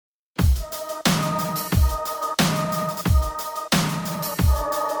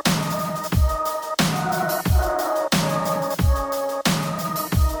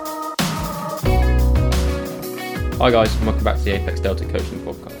Hi guys, and welcome back to the Apex Delta Coaching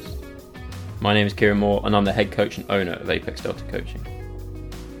Podcast. My name is Kieran Moore and I'm the head coach and owner of Apex Delta Coaching.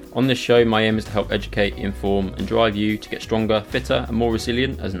 On this show, my aim is to help educate, inform and drive you to get stronger, fitter and more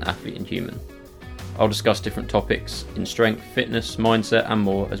resilient as an athlete and human. I'll discuss different topics in strength, fitness, mindset and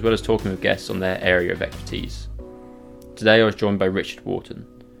more, as well as talking with guests on their area of expertise. Today I was joined by Richard Wharton.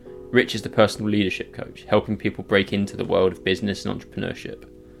 Rich is the personal leadership coach, helping people break into the world of business and entrepreneurship.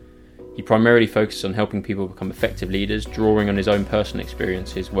 He primarily focuses on helping people become effective leaders, drawing on his own personal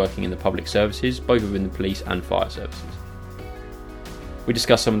experiences working in the public services, both within the police and fire services. We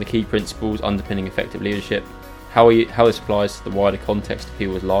discuss some of the key principles underpinning effective leadership, how this applies to the wider context of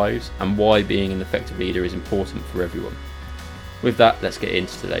people's lives, and why being an effective leader is important for everyone. With that, let's get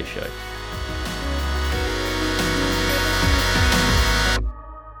into today's show.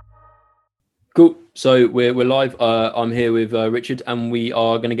 Cool. So we're live. I'm here with Richard, and we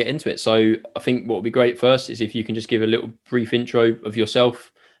are going to get into it. So I think what would be great first is if you can just give a little brief intro of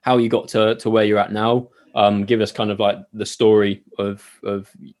yourself, how you got to where you're at now. Give us kind of like the story of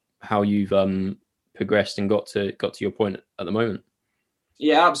how you've progressed and got to your point at the moment.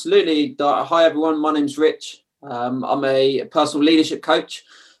 Yeah, absolutely. Hi everyone. My name's Rich. I'm a personal leadership coach.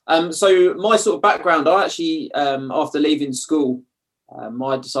 So my sort of background, I actually after leaving school.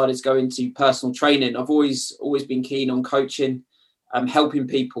 I decided to go into personal training. I've always been keen on coaching, helping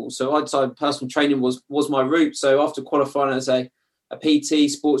people. So I decided personal training was my route. So after qualifying as a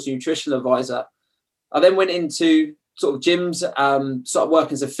PT, sports nutritional advisor, I then went into sort of gyms, started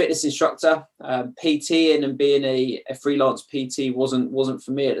working as a fitness instructor. PTing and being a freelance PT wasn't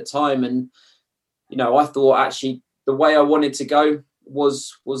for me at the time. And, you know, I thought actually the way I wanted to go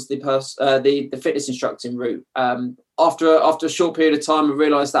was the fitness instructing route. After a short period of time, I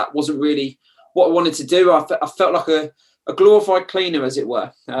realised that wasn't really what I wanted to do. I felt like a glorified cleaner, as it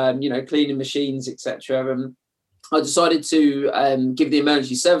were, cleaning machines, etc. And I decided to give the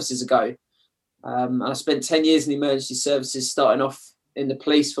emergency services a go. And I spent 10 years in the emergency services, starting off in the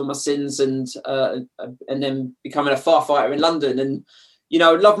police for my sins and then becoming a firefighter in London. And, you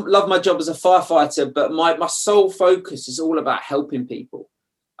know, love my job as a firefighter, but my sole focus is all about helping people.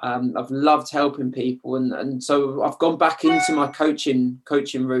 I've loved helping people, and so I've gone back into my coaching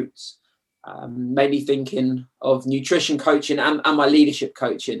roots, mainly thinking of nutrition coaching and my leadership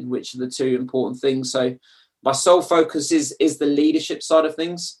coaching, which are the two important things. So my sole focus is the leadership side of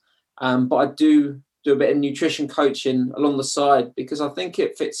things, but I do a bit of nutrition coaching along the side because I think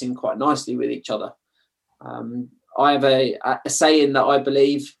it fits in quite nicely with each other. I have a saying that I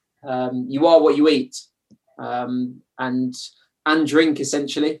believe you are what you eat, and drink,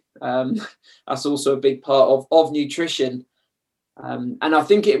 essentially. That's also a big part of nutrition. And I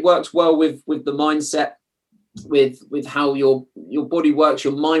think it works well with the mindset, with how your body works,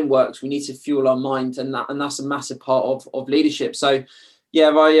 your mind works. We need to fuel our mind, and that's a massive part of leadership. So yeah,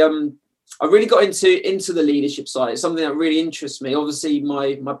 I really got into the leadership side. It's something that really interests me. Obviously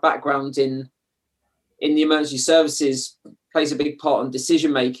my background in the emergency services plays a big part on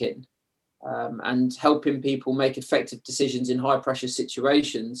decision making. And helping people make effective decisions in high pressure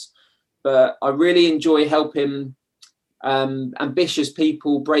situations. But I really enjoy helping ambitious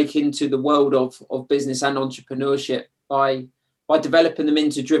people break into the world of business and entrepreneurship by developing them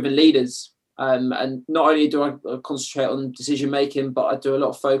into driven leaders. And not only do I concentrate on decision making, but I do a lot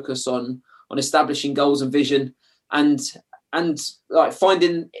of focus on establishing goals and vision and like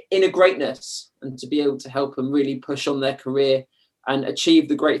finding inner greatness, and to be able to help them really push on their career and achieve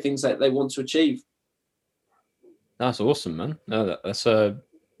the great things that they want to achieve. That's awesome, man. No, that's a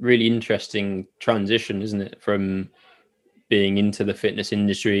really interesting transition, isn't it? From being into the fitness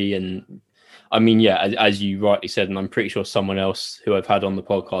industry. And I mean, yeah, as you rightly said, and I'm pretty sure someone else who I've had on the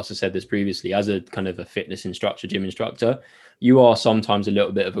podcast has said this previously, as a kind of a fitness instructor, gym instructor, you are sometimes a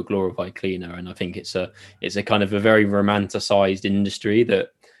little bit of a glorified cleaner. And I think it's a kind of a very romanticized industry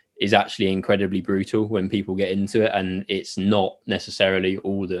that is actually incredibly brutal when people get into it, and it's not necessarily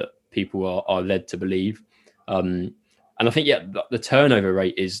all that people are led to believe. And I think, yeah, the turnover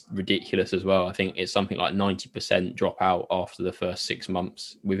rate is ridiculous as well. I think it's something like 90% drop out after the first 6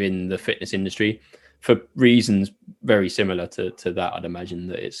 months within the fitness industry for reasons very similar to that. I'd imagine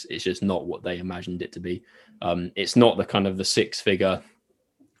that it's just not what they imagined it to be. It's not the kind of the 6-figure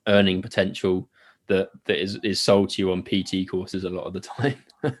earning potential that is sold to you on PT courses a lot of the time.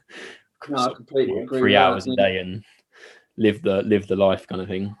 No, I completely agree. 3 hours a day and live the life kind of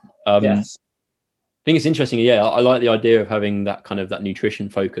thing. Yes. I think it's interesting. Yeah, I like the idea of having that kind of that nutrition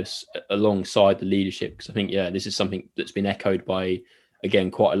focus alongside the leadership, because I think, yeah, this is something that's been echoed by, again,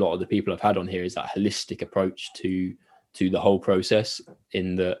 quite a lot of the people I've had on here, is that holistic approach to the whole process,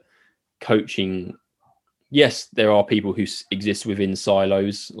 in that coaching yes, there are people who exist within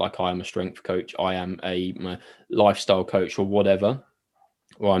silos. Like I am a strength coach, I am a lifestyle coach, or whatever,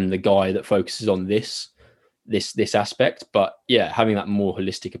 or I'm the guy that focuses on this aspect. But yeah, having that more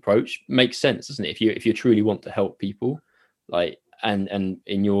holistic approach makes sense, doesn't it? If you truly want to help people, like and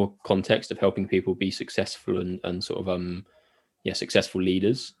in your context of helping people be successful and sort of successful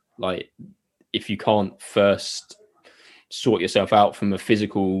leaders, like if you can't first sort yourself out from a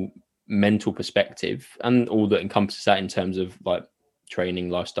physical, mental perspective, and all that encompasses that in terms of like training,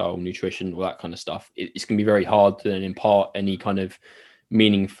 lifestyle, nutrition, all that kind of stuff, it's going to be very hard to then impart any kind of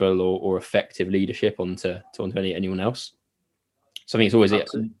meaningful or effective leadership onto anyone else. So I think it's always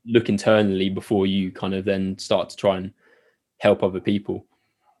look internally before you kind of then start to try and help other people.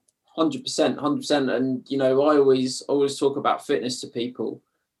 100%. And you know, I always talk about fitness to people.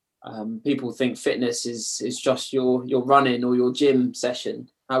 People think fitness is just your running or your gym session.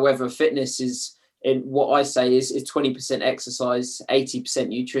 However, fitness is, in what I say, is 20% exercise, 80%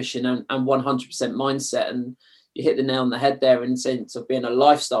 nutrition, and 100% mindset. And you hit the nail on the head there in the sense of being a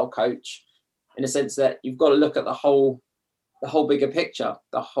lifestyle coach, in a sense that you've got to look at the whole bigger picture,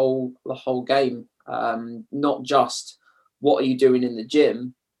 the whole game, not just what are you doing in the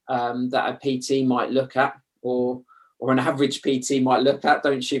gym that a PT might look at, or an average PT might look at.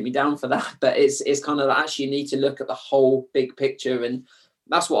 Don't shoot me down for that, but it's kind of actually you need to look at the whole big picture. And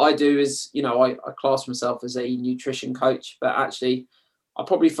that's what I do. Is, you know, I class myself as a nutrition coach, but actually I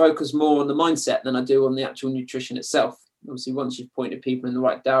probably focus more on the mindset than I do on the actual nutrition itself. Obviously, once you've pointed people in the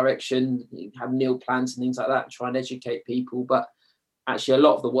right direction, you have meal plans and things like that, try and educate people. But actually, a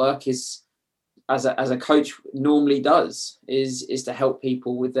lot of the work is, as a coach normally does, is to help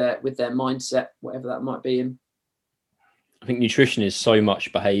people with their mindset, whatever that might be. And I think nutrition is so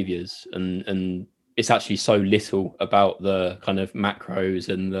much behaviors, and it's actually so little about the kind of macros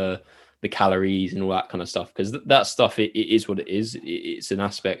and the calories and all that kind of stuff, because that stuff, it is what it is. It's an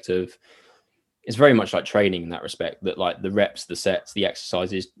aspect of, it's very much like training in that respect, that like the reps, the sets, the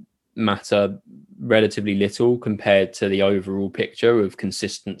exercises matter relatively little compared to the overall picture of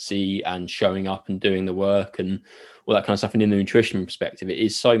consistency and showing up and doing the work and all that kind of stuff. And in the nutrition perspective, it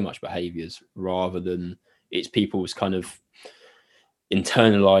is so much behaviors rather than it's people's kind of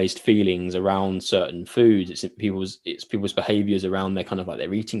internalized feelings around certain foods. It's people's behaviors around their kind of like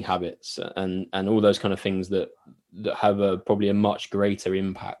their eating habits and all those kind of things that have probably a much greater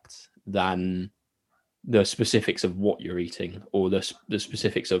impact than the specifics of what you're eating, or the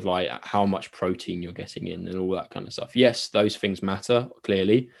specifics of like how much protein you're getting in and all that kind of stuff. Yes, those things matter,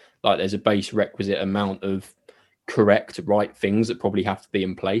 clearly. Like there's a base requisite amount of correct, right things that probably have to be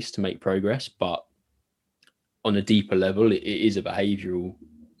in place to make progress, but on a deeper level, it is a behavioral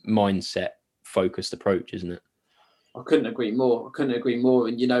mindset focused approach, isn't it? I couldn't agree more.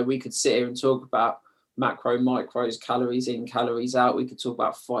 And, you know, we could sit here and talk about macro, micros, calories in, calories out. We could talk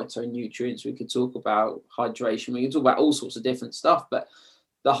about phytonutrients. We could talk about hydration. We can talk about all sorts of different stuff. But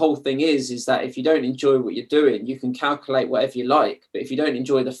the whole thing is that if you don't enjoy what you're doing, you can calculate whatever you like. But if you don't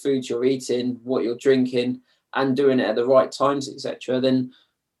enjoy the food you're eating, what you're drinking, and doing it at the right times, etc., then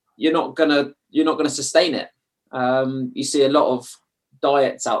you're not gonna sustain it. You see a lot of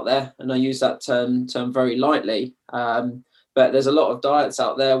diets out there, and I use that term very lightly. But there's a lot of diets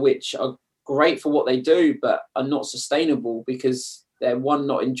out there which are great for what they do, but are not sustainable because they're, one,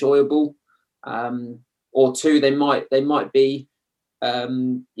 not enjoyable, or two, they might be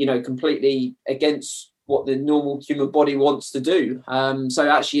completely against what the normal human body wants to do. So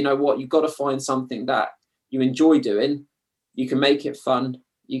actually, you know what, you've got to find something that you enjoy doing. You can make it fun.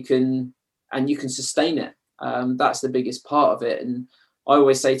 You can sustain it. That's the biggest part of it. And I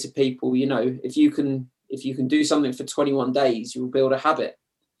always say to people, you know, if you can do something for 21 days, you will build a habit.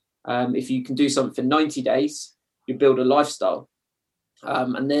 If you can do something for 90 days, you build a lifestyle.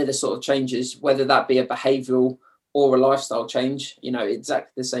 And they're the sort of changes, whether that be a behavioral or a lifestyle change, you know,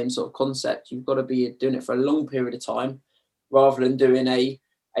 exactly the same sort of concept. You've got to be doing it for a long period of time rather than doing a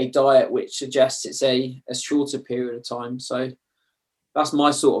diet which suggests it's a shorter period of time. So that's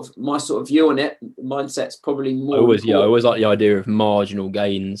my sort of view on it. Mindset's probably more. I always like the idea of marginal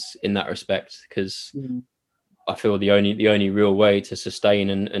gains in that respect, because I feel the only real way to sustain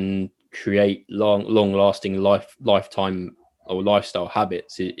and create long lasting lifetime or lifestyle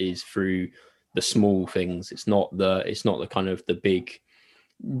habits is through the small things. It's not the kind of the big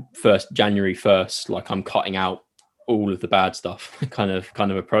January 1st, like I'm cutting out all of the bad stuff kind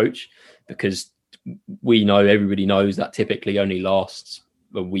of approach, because everybody knows that typically only lasts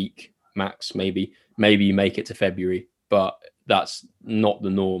a week max. Maybe you make it to February, but that's not the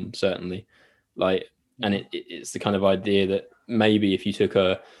norm, certainly. Like, and it's the kind of idea that maybe if you took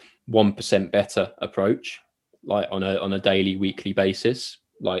a 1% better approach, like on a daily, weekly basis,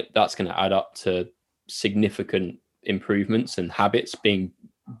 like that's going to add up to significant improvements and habits being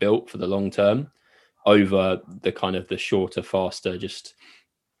built for the long term over the kind of the shorter, faster, just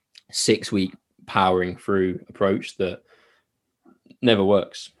 6-week powering through approach that never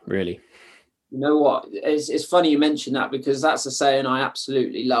works, really. You know what? It's funny you mention that, because that's a saying I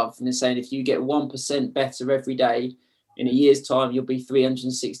absolutely love. And it's saying if you get 1% better every day, in a year's time, you'll be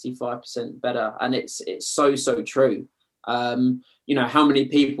 365% better. And it's so true. You know, how many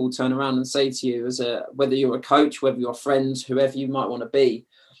people turn around and say to you, whether you're a coach, whether you're friends, whoever you might want to be,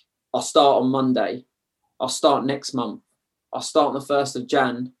 I'll start on Monday. I'll start next month. I'll start on the 1st of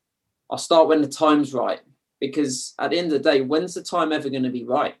Jan. I'll start when the time's right. Because at the end of the day, when's the time ever going to be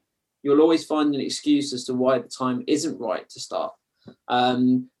right? You'll always find an excuse as to why the time isn't right to start.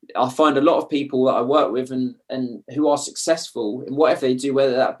 I find a lot of people that I work with and who are successful in whatever they do,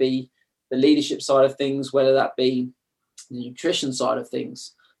 whether that be the leadership side of things, whether that be the nutrition side of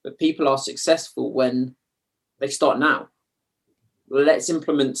things, but people are successful when they start now. Let's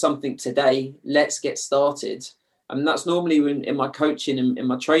implement something today. Let's get started. And that's normally in my coaching and in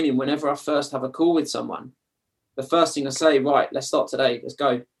my training, whenever I first have a call with someone, the first thing I say, right, let's start today. Let's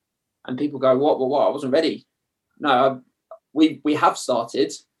go. And people go, what? I wasn't ready. No, we have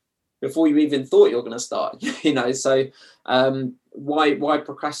started before you even thought you were going to start, you know. So why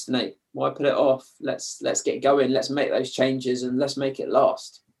procrastinate? Why put it off? Let's get going. Let's make those changes and let's make it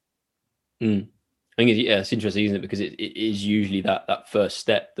last. I think it's interesting, isn't it? Because it is usually that first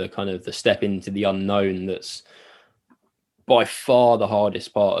step, the kind of the step into the unknown, that's by far the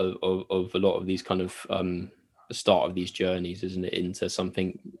hardest part of a lot of these kind of the start of these journeys, isn't it? Into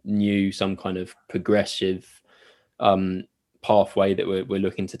something new, some kind of progressive pathway that we're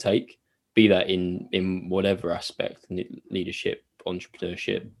looking to take, be that in whatever aspect, leadership,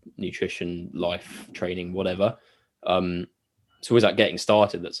 entrepreneurship, nutrition, life, training, whatever. It's always that getting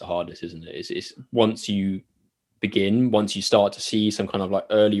started that's the hardest, isn't it? It's once you begin, once you start to see some kind of like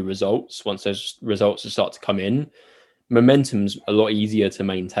early results, once those results start to come in, momentum's a lot easier to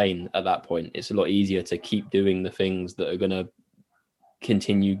maintain at that point. It's a lot easier to keep doing the things that are going to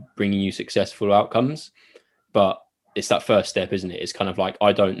continue bringing you successful outcomes. But it's that first step, isn't it? It's kind of like,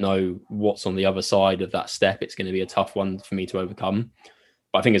 I don't know what's on the other side of that step. It's going to be a tough one for me to overcome.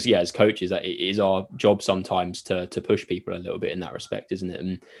 But I think as coaches, that it is our job sometimes to push people a little bit in that respect, isn't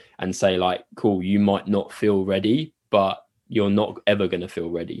it? And say like, cool, you might not feel ready, but you're not ever going to feel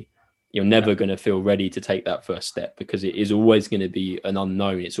ready. You're never going to feel ready to take that first step, because it is always going to be an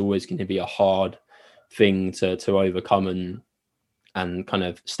unknown. It's always going to be a hard thing to overcome and kind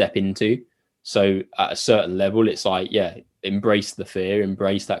of step into. So at a certain level, it's like, yeah, embrace the fear,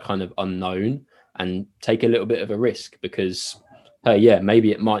 embrace that kind of unknown, and take a little bit of a risk, because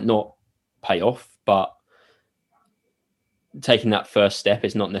maybe it might not pay off, but taking that first step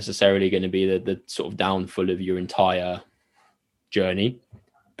is not necessarily going to be the sort of downfall of your entire journey.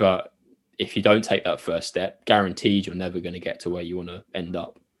 But if you don't take that first step, guaranteed you're never going to get to where you want to end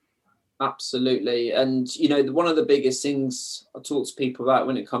up. Absolutely. And, you know, one of the biggest things I talk to people about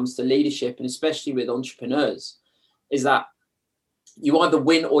when it comes to leadership, and especially with entrepreneurs, is that you either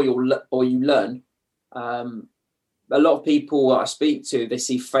win or you learn. A lot of people I speak to, they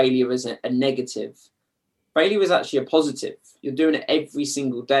see failure as a negative. Failure is actually a positive. You're doing it every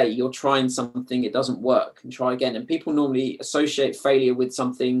single day. You're trying something, it doesn't work, and try again. And people normally associate failure with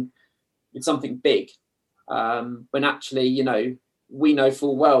something big, when actually, you know, we know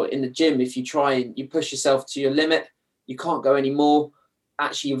full well in the gym, if you try and you push yourself to your limit, you can't go anymore.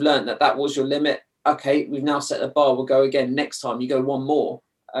 Actually, you've learned that was your limit. Okay, we've now set the bar. We'll go again. Next time you go one more,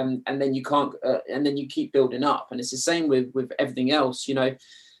 and then you can't, and then you keep building up. And it's the same with everything else. You know,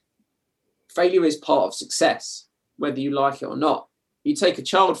 failure is part of success, whether you like it or not. You take a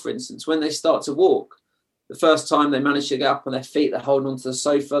child, for instance, when they start to walk, the first time they manage to get up on their feet, they're holding onto the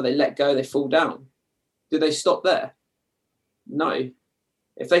sofa, they let go, they fall down. Do they stop there? No.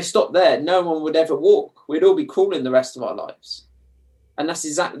 If they stopped there, no one would ever walk. We'd all be crawling the rest of our lives. And that's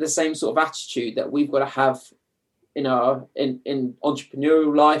exactly the same sort of attitude that we've got to have in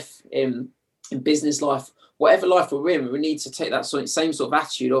entrepreneurial life, in business life, whatever life we're in. We need to take that same sort of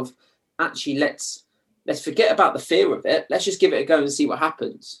attitude of, actually, let's forget about the fear of it. Let's just give it a go and see what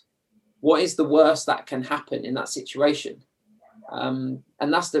happens. What is the worst that can happen in that situation? And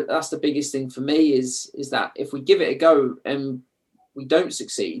that's the biggest thing for me is that if we give it a go and we don't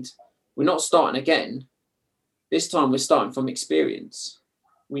succeed, we're not starting again. This time we're starting from experience.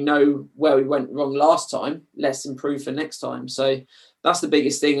 We know where we went wrong last time. Let's improve for next time. So that's the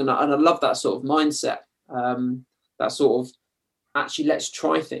biggest thing. And I love that sort of mindset, that sort of actually, let's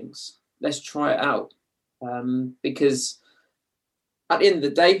try things. Let's try it out. Because at the end of the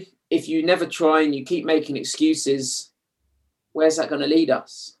day, if you never try and you keep making excuses, where's that going to lead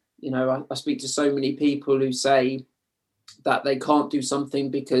us? I speak to so many people who say that they can't do something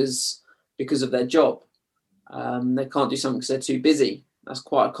because of their job. They can't do something because they're too busy. That's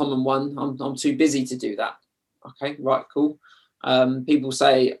quite a common one. I'm too busy to do that. Okay, right, cool. People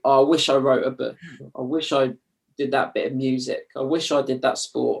say, I wish I wrote a book. I wish I did that bit of music. I wish I did that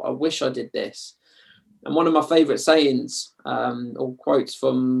sport. I wish I did this. And one of my favorite sayings or quotes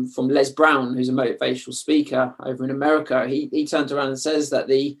from Les Brown, who's a motivational speaker over in America, he turns around and says that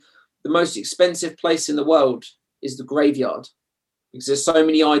the most expensive place in the world is the graveyard, because there's so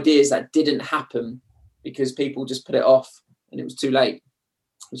many ideas that didn't happen because people just put it off and it was too late,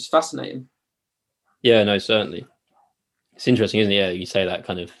 which is fascinating. Yeah, no, certainly. It's interesting, isn't it? Yeah, you say that,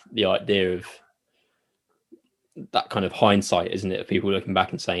 kind of the idea of that kind of hindsight, isn't it? Of people looking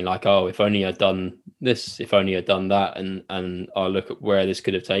back and saying like, oh, if only I'd done this, if only I'd done that. And I look at where this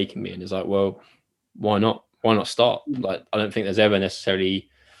could have taken me. And it's like, well, why not? Why not start? Like, I don't think there's ever necessarily,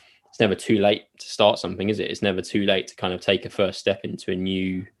 it's never too late to start something, is it? It's never too late to kind of take a first step into a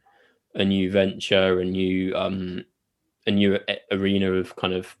new venture, a new arena of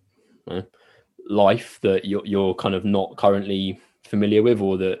kind of life that you're kind of not currently familiar with,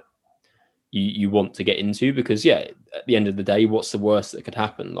 or that you want to get into. Because at the end of the day, what's the worst that could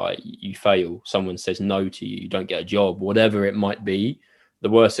happen? Like, you fail, someone says no to you, you don't get a job, whatever it might be. The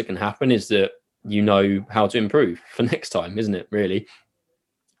worst that can happen is that you know how to improve for next time, isn't it? Really,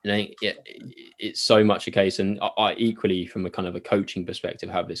 it's so much a case. And I equally, from a kind of a coaching perspective,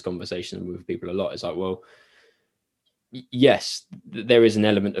 have this conversation with people a lot. It's like, well, yes, there is an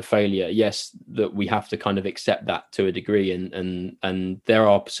element of failure. Yes, that we have to kind of accept that to a degree, and there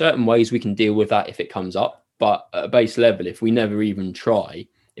are certain ways we can deal with that if it comes up. But at a base level, if we never even try,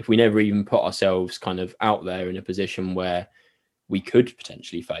 if we never even put ourselves kind of out there in a position where we could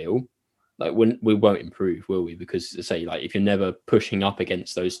potentially fail, like, we won't improve, will we? Because, say, like, if you're never pushing up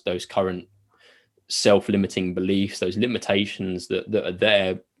against those current self-limiting beliefs, those limitations that are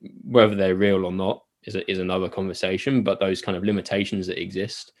there, whether they're real or not is another conversation, but those kind of limitations that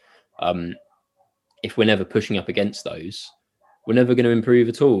exist, if we're never pushing up against those, we're never going to improve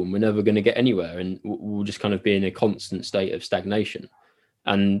at all, and we're never going to get anywhere, and we'll just kind of be in a constant state of stagnation.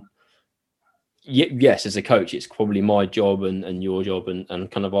 And yes, as a coach, it's probably my job and your job and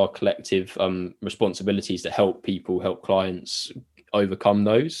kind of our collective responsibilities to help people, help clients overcome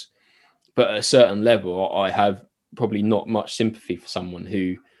those. But at a certain level, I have probably not much sympathy for someone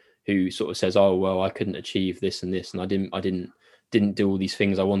who sort of says, oh, well, I couldn't achieve this and this, and I didn't do all these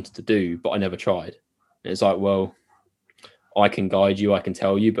things I wanted to do, but I never tried. And it's like, well, I can guide you, I can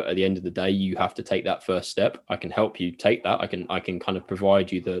tell you, but at the end of the day, you have to take that first step. I can help you take that. I can kind of provide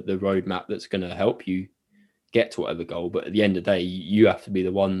you the roadmap that's going to help you get to whatever goal. But at the end of the day, you have to be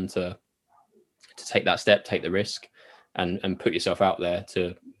the one to take that step, take the risk, and put yourself out there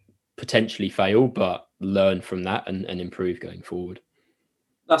to potentially fail, but learn from that and improve going forward.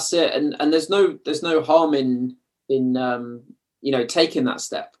 That's it. And there's no harm in taking that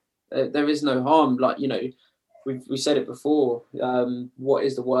step. There is no harm. Like, we said it before, what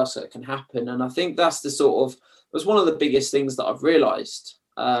is the worst that can happen? And I think that's was one of the biggest things that I've realized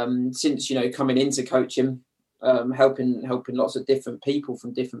since, coming into coaching, helping lots of different people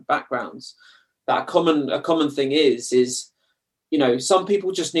from different backgrounds. That a common thing is, some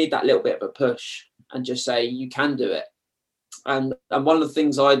people just need that little bit of a push and just say, you can do it. And one of the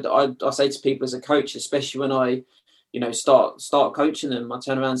things I say to people as a coach, especially when I, start coaching them, I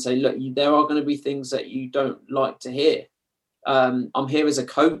turn around and say, look, there are going to be things that you don't like to hear. I'm here as a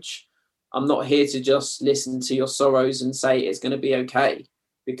coach. I'm not here to just listen to your sorrows and say it's going to be okay,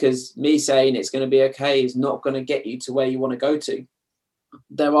 because me saying it's going to be okay is not going to get you to where you want to go to.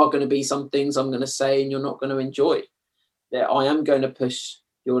 There are going to be some things I'm going to say and you're not going to enjoy. That I am going to push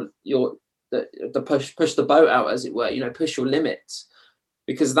push the boat out, as it were, push your limits,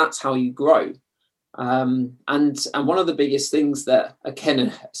 because that's how you grow. And one of the biggest things that,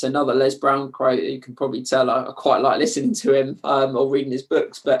 again, it's another Les Brown quote. You can probably tell I quite like listening to him or reading his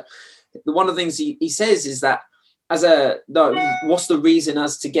books. But one of the things he says is that what's the reason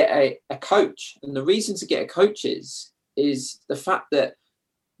as to get a coach? And the reason to get a coach is the fact that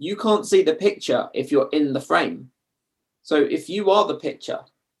you can't see the picture if you're in the frame. So if you are the picture,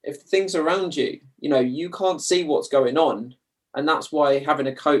 if things around you, you can't see what's going on. And that's why having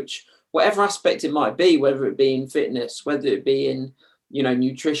a coach, whatever aspect it might be, whether it be in fitness, whether it be in,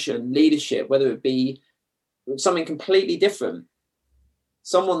 nutrition, leadership, whether it be something completely different,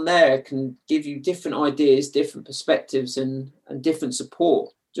 someone there can give you different ideas, different perspectives, and different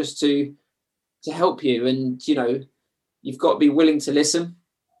support just to help you. And you've got to be willing to listen.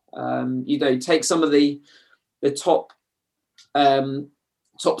 Take some of the top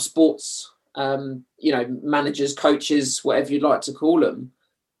sports managers, coaches, whatever you'd like to call them.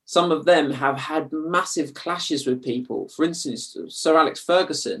 Some of them have had massive clashes with people. For instance, Sir Alex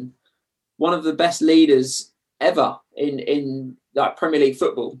Ferguson, one of the best leaders ever in like Premier League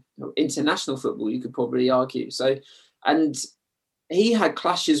football, international football, you could probably argue. So, and he had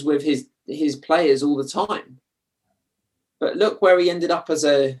clashes with his players all the time. But look where he ended up as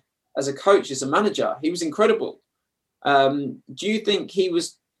a coach, as a manager. He was incredible. Do you think he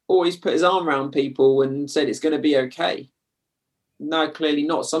was always put his arm around people and said it's going to be okay? No, clearly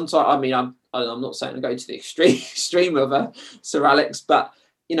not. Sometimes, I mean, I'm not saying I go to the extreme of Sir Alex, but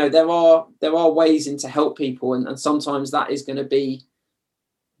there are ways in to help people, and sometimes that is going to be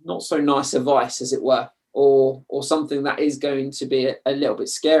not so nice advice, as it were, or something that is going to be a little bit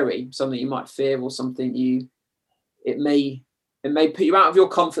scary, something you might fear, or something it may put you out of your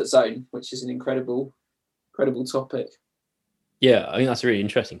comfort zone, which is an incredible topic. Yeah, I think that's a really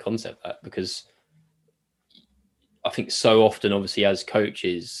interesting concept, because I think so often, obviously, as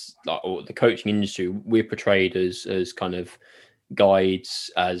coaches, or the coaching industry, we're portrayed as kind of guides,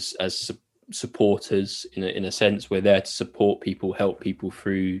 as supporters in a sense. We're there to support people, help people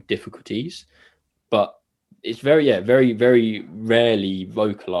through difficulties, but it's very very rarely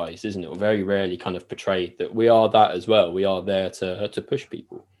vocalized, isn't it? Or very rarely kind of portrayed that we are that as well. We are there to push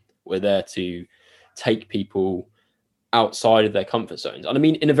people. We're there to take people outside of their comfort zones. And I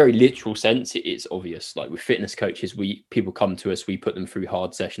mean, in a very literal sense, it's obvious. Like with fitness coaches, people come to us, we put them through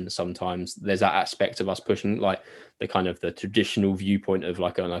hard sessions. Sometimes there's that aspect of us pushing, like the kind of the traditional viewpoint of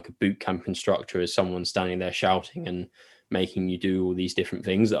like a boot camp instructor as someone standing there shouting and making you do all these different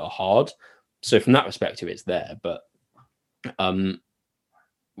things that are hard. So from that perspective, it's there. But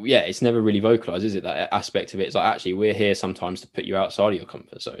it's never really vocalized, is it? That aspect of it is like, actually, we're here sometimes to put you outside of your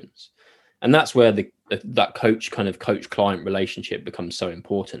comfort zones. And that's where that coach client relationship becomes so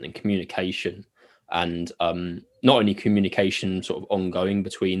important, and communication, and not only communication sort of ongoing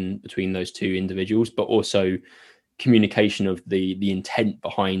between those two individuals, but also communication of the intent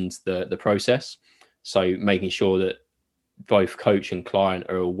behind the process. So making sure that both coach and client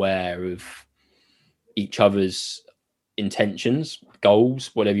are aware of each other's intentions,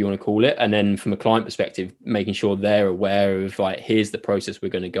 goals, whatever you want to call it. And then from a client perspective, making sure they're aware of like, here's the process we're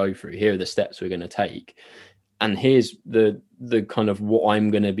going to go through, here are the steps we're going to take, and here's the kind of what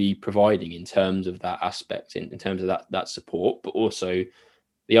I'm going to be providing in terms of that aspect, in terms of that support, but also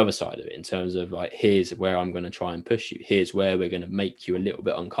the other side of it in terms of like, here's where I'm going to try and push you, here's where we're going to make you a little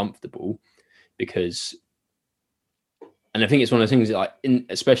bit uncomfortable. Because, and I think it's one of the things that, like,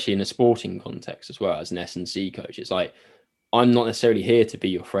 especially in a sporting context as well, as an S&C coach, it's like, I'm not necessarily here to be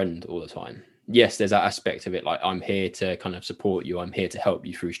your friend all the time. Yes, there's that aspect of it, like I'm here to kind of support you, I'm here to help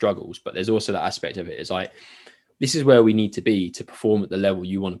you through struggles, but there's also that aspect of it, it's like, this is where we need to be to perform at the level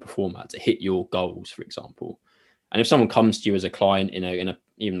you want to perform at, to hit your goals, for example. And if someone comes to you as a client in a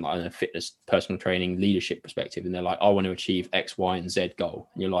even like in a fitness, personal training, leadership perspective, and they're like, I want to achieve X, Y, and Z goal,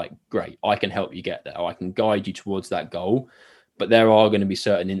 and you're like, great, I can help you get there, or I can guide you towards that goal. But there are going to be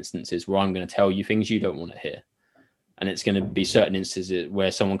certain instances where I'm going to tell you things you don't want to hear. And it's going to be certain instances where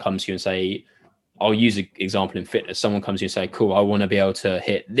someone comes to you and say, I'll use an example in fitness. Someone comes to you and say, cool, I want to be able to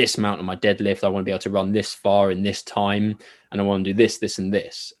hit this amount on my deadlift. I want to be able to run this far in this time. And I want to do this, this, and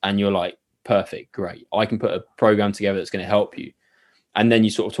this. And you're like, perfect, great. I can put a program together that's going to help you. And then you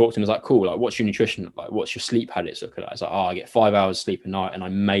sort of talk to them, it's like, cool, like, what's your nutrition look like? What's your sleep habits look like? It's like, I get 5 hours sleep a night, and I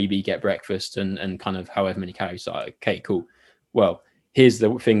maybe get breakfast and kind of however many calories. So, okay, cool. Well, here's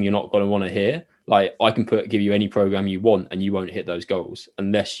the thing you're not going to want to hear. Like, I can give you any program you want, and you won't hit those goals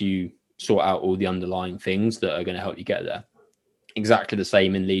unless you sort out all the underlying things that are going to help you get there. Exactly the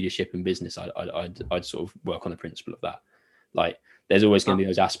same in leadership and business. I'd sort of work on the principle of that. Like, there's always going to be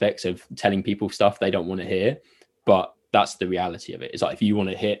those aspects of telling people stuff they don't want to hear, but that's the reality of it. It's like, if you want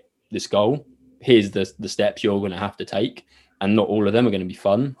to hit this goal, here's the steps you're going to have to take, and not all of them are going to be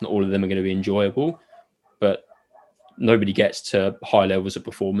fun. Not all of them are going to be enjoyable, but nobody gets to high levels of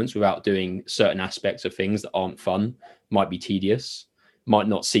performance without doing certain aspects of things that aren't fun, might be tedious, might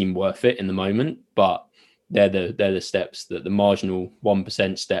not seem worth it in the moment, but they're the steps, that the marginal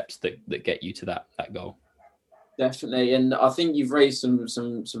 1% steps that get you to that goal. Definitely. And I think you've raised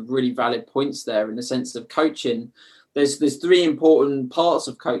some really valid points there in the sense of coaching. There's three important parts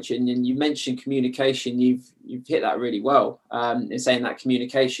of coaching, and you mentioned communication. You've hit that really well in saying that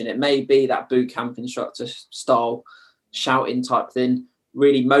communication. It may be that boot camp instructor style shouting type thing,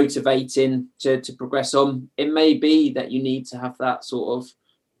 really motivating to progress on. It may be that you need to have that sort of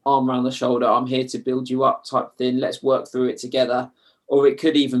arm around the shoulder, I'm here to build you up type thing, let's work through it together. Or it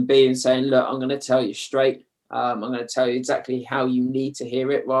could even be in saying, look, I'm going to tell you straight, I'm going to tell you exactly how you need to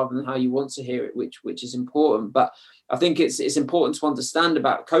hear it rather than how you want to hear it, which is important. But I think it's important to understand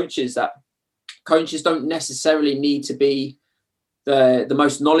about coaches that coaches don't necessarily need to be the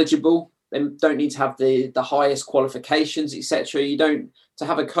most knowledgeable. They don't need to have the highest qualifications, etc. To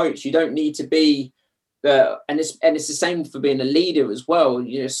have a coach, you don't need to be and it's the same for being a leader as well.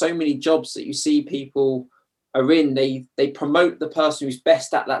 So many jobs that you see people are in, they promote the person who's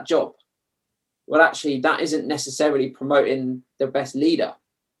best at that job. Well, actually, that isn't necessarily promoting the best leader.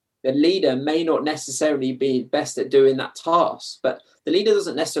 The leader may not necessarily be best at doing that task, but the leader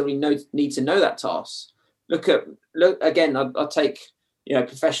doesn't necessarily need to know that task. Look again. I'll take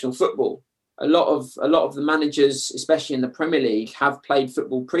professional football. A lot of the managers, especially in the Premier League, have played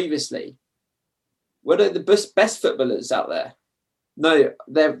football previously. What are the best footballers out there? No,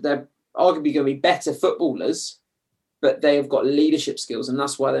 they're arguably going to be better footballers, but they have got leadership skills, and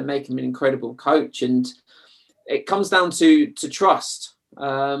that's why they make them an incredible coach. And it comes down to trust.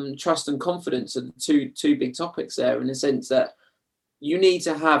 Trust and confidence are the two big topics there, in the sense that you need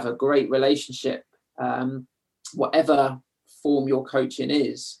to have a great relationship, whatever form your coaching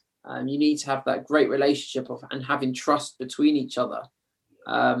is. You need to have that great relationship and having trust between each other.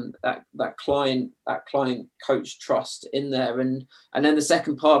 That client coach trust in there, and then the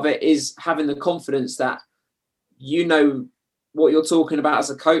second part of it is having the confidence that you know what you're talking about as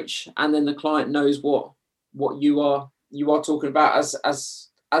a coach, and then the client knows what you are talking about as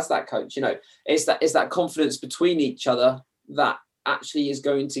that coach. It's that confidence between each other that actually is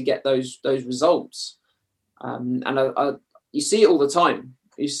going to get those results. And you see it all the time.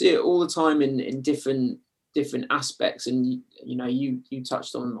 You see it all the time in different aspects. And you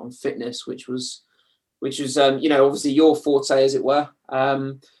touched on fitness, which was obviously your forte, as it were.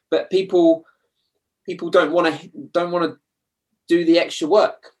 But people don't want to do the extra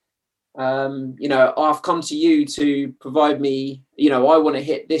work. I've come to you to provide me, I want to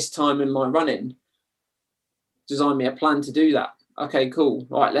hit this time in my running. Design me a plan to do that. Okay, cool.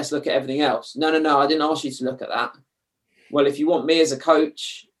 Right, let's look at everything else. No, I didn't ask you to look at that. Well, if you want me as a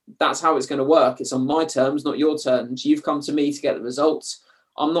coach, that's how it's going to work. It's on my terms, not your terms. You've come to me to get the results.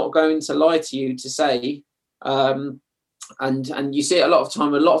 I'm not going to lie to you to say, and you see it a lot of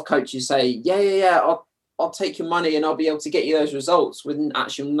time. A lot of coaches say, yeah, I'll take your money and I'll be able to get you those results with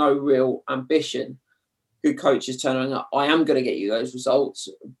actually no real ambition. Good coaches turn around, I am going to get you those results,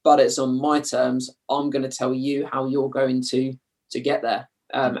 but it's on my terms. I'm going to tell you how you're going to get there.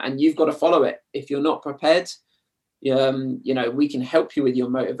 And you've got to follow it. If you're not prepared, we can help you with your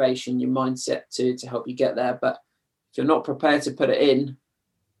motivation, your mindset to help you get there. But if you're not prepared to put it in,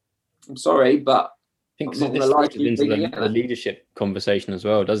 I'm sorry, but I think this ties into the leadership conversation as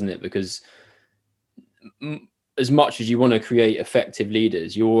well, doesn't it? Because as much as you want to create effective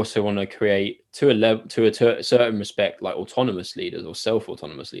leaders, you also want to create to a certain respect, like autonomous leaders or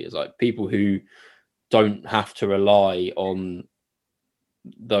self-autonomous leaders, like people who don't have to rely on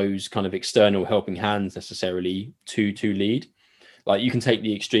those kind of external helping hands necessarily to lead. Like you can take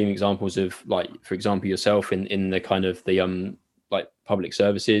the extreme examples of, like, for example, yourself in the kind of the like public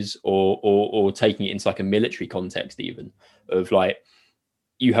services, or taking it into like a military context, even of like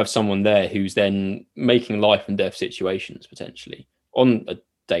you have someone there who's then making life and death situations potentially on a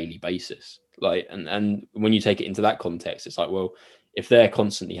daily basis. Like, and when you take it into that context, it's like, well, if they're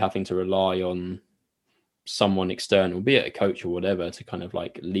constantly having to rely on someone external, be it a coach or whatever, to kind of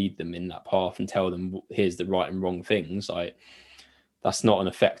like lead them in that path and tell them here's the right and wrong things, like that's not an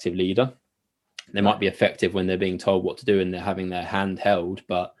effective leader. They might be effective when they're being told what to do and they're having their hand held,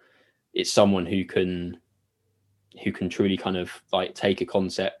 but it's someone who can truly kind of like take a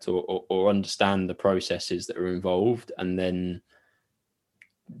concept or understand the processes that are involved, and then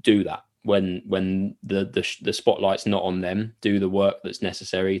do that when the spotlight's not on them, do the work that's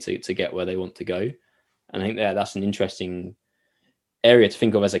necessary to get where they want to go. And I think that's an interesting area to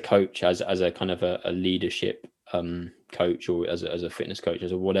think of as a coach, as a kind of a leadership coach, or as a fitness coach,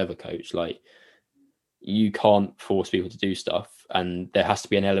 as a whatever coach. Like, you can't force people to do stuff, and there has to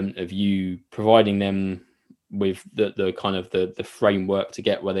be an element of you providing them with the kind of the framework to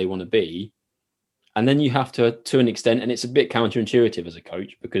get where they want to be. And then you have to an extent, and it's a bit counterintuitive as a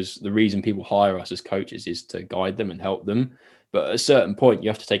coach, because the reason people hire us as coaches is to guide them and help them. But at a certain point, you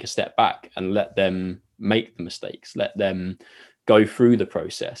have to take a step back and let them make the mistakes, let them go through the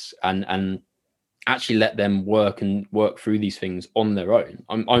process, and actually let them work through these things on their own.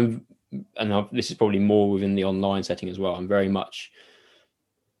 This is probably more within the online setting as well. I'm very much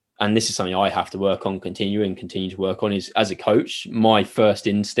and this is something I have to work on, continue to work on, is as a coach, my first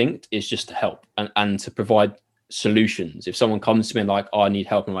instinct is just to help and to provide solutions. If someone comes to me and like, oh, I need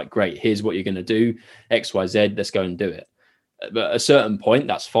help, I'm like, great, here's what you're going to do, X, Y, Z, let's go and do it. But at a certain point,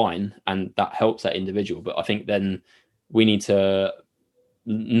 that's fine, and that helps that individual. But I think then we need to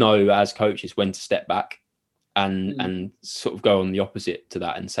know as coaches when to step back and sort of go on the opposite to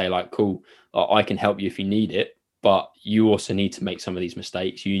that and say like, cool, I can help you if you need it, but you also need to make some of these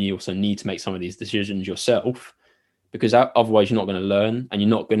mistakes. You also need to make some of these decisions yourself, because otherwise you're not going to learn, and you're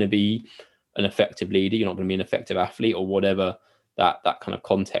not going to be an effective leader. You're not going to be an effective athlete, or whatever that kind of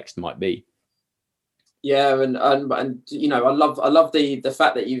context might be. Yeah, and you know, I love the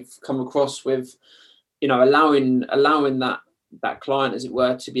fact that you've come across with, you know, allowing that client, as it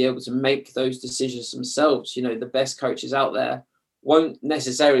were, to be able to make those decisions themselves. You know, the best coaches out there won't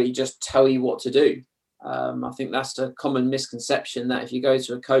necessarily just tell you what to do. I think that's a common misconception, that if you go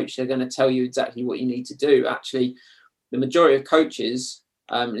to a coach, they're going to tell you exactly what you need to do. Actually, the majority of coaches,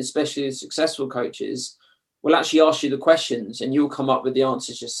 especially the successful coaches, will actually ask you the questions and you'll come up with the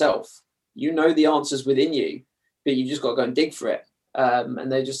answers yourself. You know the answers within you, but you've just got to go and dig for it.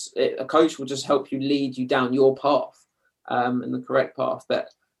 And a coach will just help you lead you down your path, and the correct path. But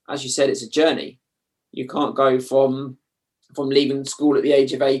as you said, it's a journey. You can't go from leaving school at the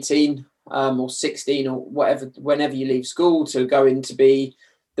age of 18 or 16 or whatever, whenever you leave school, to going to be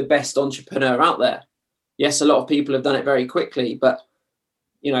the best entrepreneur out there. Yes, a lot of people have done it very quickly, but,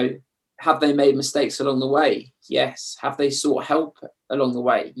 you know, have they made mistakes along the way? Yes. Have they sought help along the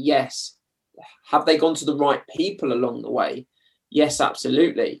way? Yes. Have they gone to the right people along the way? Yes,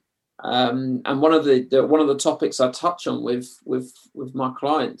 absolutely. And one of the topics I touch on with my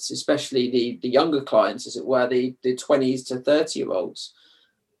clients, especially the younger clients, as it were, the 20s to 30-year-olds,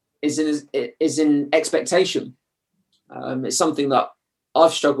 is in expectation. It's something that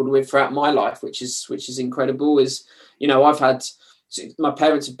I've struggled with throughout my life, which is incredible. Is, you know, my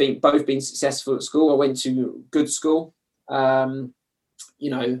parents have both been successful at school. I went to good school. You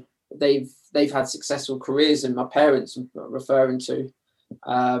know, they've had successful careers, and my parents, I'm referring to,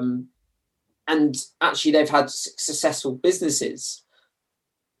 and actually they've had successful businesses.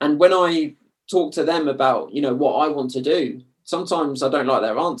 And when I talk to them about, you know, what I want to do, sometimes I don't like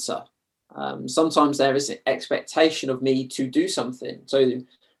their answer. Sometimes there is an expectation of me to do something. So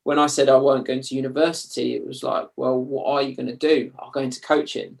when I said I weren't going to university, it was like, well, what are you going to do? I'll go into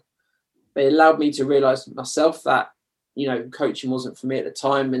coaching. But it allowed me to realize myself that, you know, coaching wasn't for me at the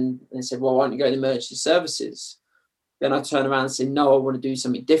time. And they said, well, why don't you go to emergency services? Then I turn around and say, no, I want to do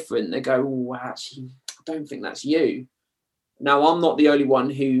something different. They go, oh, actually, I don't think that's you. Now, I'm not the only one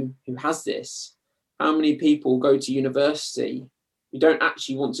who has this. How many people go to university who don't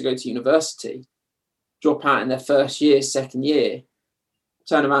actually want to go to university, drop out in their first year, second year,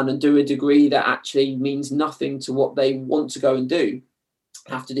 turn around and do a degree that actually means nothing to what they want to go and do,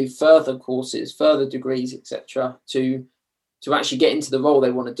 have to do further courses, further degrees, etc., to actually get into the role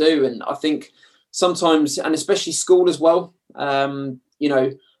they want to do. And I think sometimes, and especially school as well, you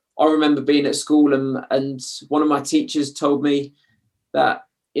know, I remember being at school and one of my teachers told me that,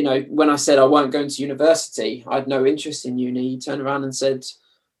 you know, when I said I weren't going to university, I had no interest in uni, he turned around and said,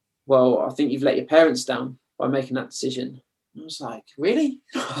 well, I think you've let your parents down by making that decision. I was like, really?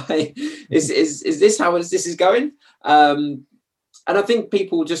 is this how this is going? And I think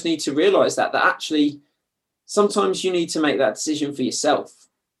people just need to realize that actually sometimes you need to make that decision for yourself.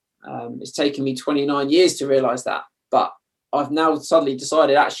 It's taken me 29 years to realize that, but I've now suddenly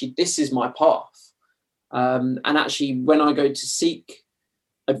decided actually this is my path. And actually when I go to seek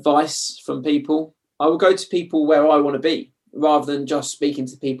advice from people, I will go to people where I want to be, rather than just speaking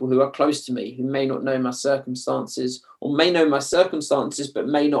to people who are close to me, who may not know my circumstances, or may know my circumstances, but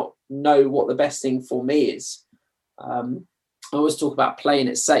may not know what the best thing for me is. I always talk about playing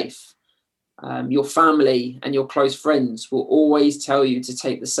it safe. Your family and your close friends will always tell you to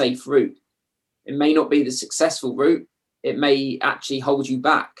take the safe route. It may not be the successful route. It may actually hold you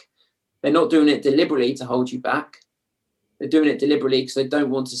back. They're not doing it deliberately to hold you back. They're doing it deliberately because they don't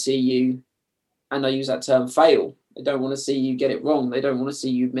want to see you, and I use that term, fail. They don't want to see you get it wrong. They don't want to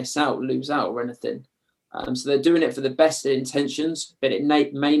see you miss out, lose out, or anything. So they're doing it for the best of intentions, but it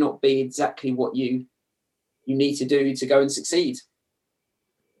may not be exactly what you need to do to go and succeed.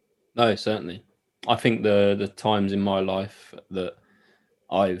 No, certainly. I think the times in my life that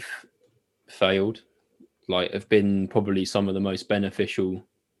I've failed, like, have been probably some of the most beneficial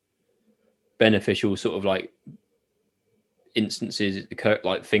sort of like instances,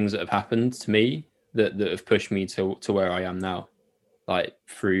 like things that have happened to me that have pushed me to where I am now. Like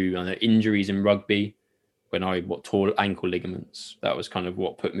through injuries in rugby, when I tore ankle ligaments. That was kind of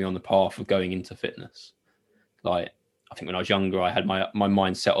what put me on the path of going into fitness. Like, I think when I was younger, I had my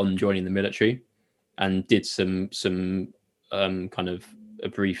mind set on joining the military, and did some kind of a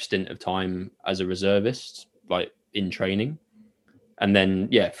brief stint of time as a reservist, like in training. And then,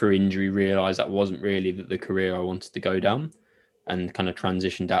 through injury, realized that wasn't really the career I wanted to go down, and kind of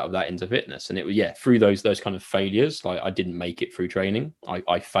transitioned out of that into fitness. And it was, through those kind of failures, like I didn't make it through training.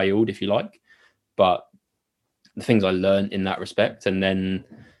 I failed, if you like, but the things I learned in that respect. And then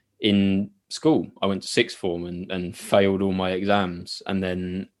in school, I went to sixth form and failed all my exams, and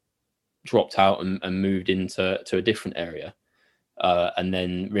then dropped out and moved into a different area. And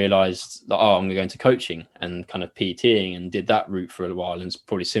then realized that, I'm going to go into coaching and kind of PTing, and did that route for a while. And it's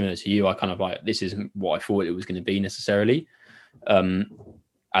probably similar to you. I kind of like, this isn't what I thought it was going to be necessarily,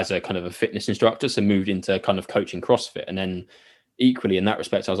 as a kind of a fitness instructor. So moved into kind of coaching CrossFit. And then equally in that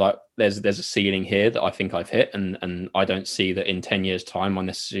respect, I was like, there's a ceiling here that I think I've hit. And I don't see that in 10 years time, I'll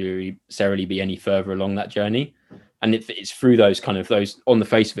necessarily be any further along that journey. And it's through those on the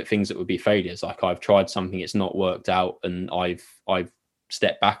face of it, things that would be failures. Like, I've tried something, it's not worked out, and I've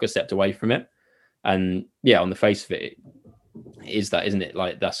stepped back or stepped away from it. And on the face of it, is that, isn't it?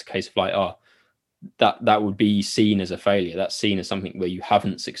 Like, that's a case of like, that would be seen as a failure. That's seen as something where you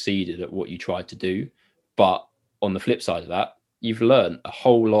haven't succeeded at what you tried to do. But on the flip side of that, you've learned a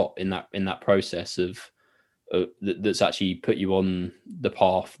whole lot in that process of that's actually put you on the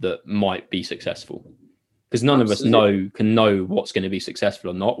path that might be successful. Because none of us can know what's going to be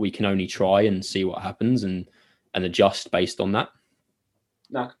successful or not. We can only try and see what happens and adjust based on that.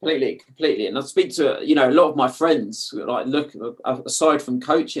 No, completely. And I speak to, a lot of my friends, like, look, aside from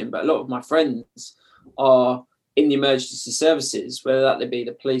coaching, but a lot of my friends are in the emergency services, whether that be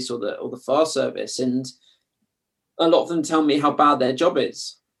the police or the fire service. And a lot of them tell me how bad their job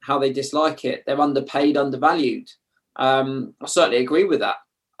is, how they dislike it. They're underpaid, undervalued. I certainly agree with that.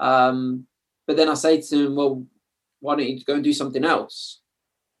 But then I say to them, well, why don't you go and do something else?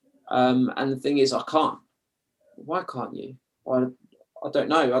 And the thing is, I can't. Why can't you? I don't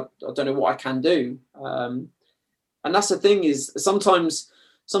know. I don't know what I can do. And that's the thing, is sometimes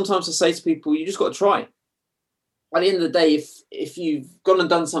I say to people, you just got to try. At the end of the day, if you've gone and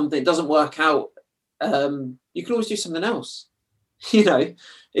done something, it doesn't work out, you can always do something else.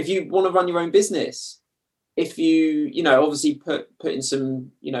 If you want to run your own business, if you, obviously put in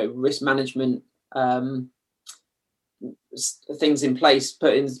some, risk management things in place,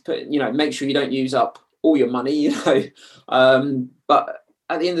 make sure you don't use up all your money, but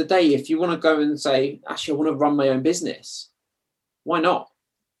at the end of the day, if you want to go and say, actually, I want to run my own business, why not?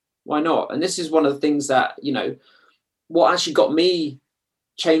 And this is one of the things that, what actually got me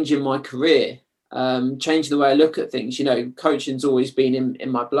changing my career, changing the way I look at things. Coaching's always been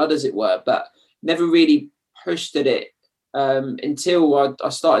in my blood, as it were, but never really pushed at it until I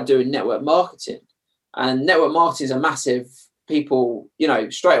started doing network marketing. And network marketing is a massive, people,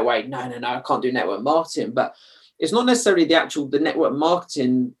 straight away, no, I can't do network marketing. But it's not necessarily the network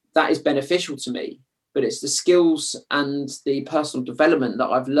marketing that is beneficial to me, but it's the skills and the personal development that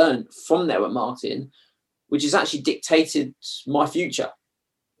I've learned from network marketing, which has actually dictated my future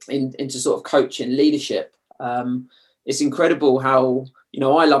into sort of coaching, leadership. It's incredible how,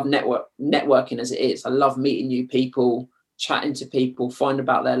 I love networking as it is. I love meeting new people, chatting to people, finding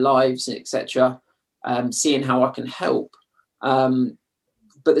about their lives, etc. Seeing how I can help. But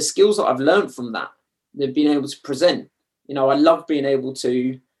the skills that I've learned from that, they've been able to present. I love being able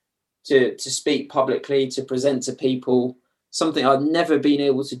to speak publicly, to present to people, something I'd never been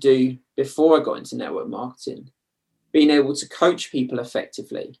able to do before I got into network marketing. Being able to coach people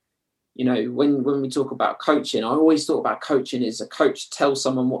effectively. When we talk about coaching, I always thought about coaching as a coach tells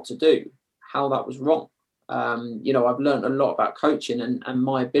someone what to do, how that was wrong. I've learned a lot about coaching, and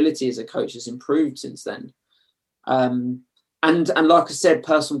my ability as a coach has improved since then. And like I said,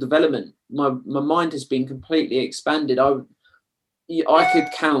 personal development, my mind has been completely expanded. I could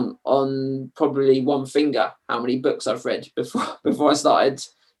count on probably one finger how many books I've read before I started,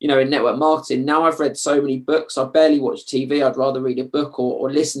 in network marketing. Now I've read so many books. I barely watch TV. I'd rather read a book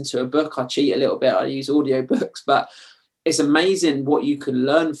or listen to a book. I cheat a little bit. I use audio books, but it's amazing what you can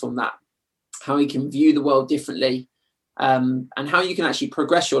learn from that, how you can view the world differently, and how you can actually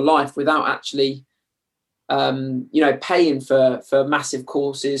progress your life without actually, paying for massive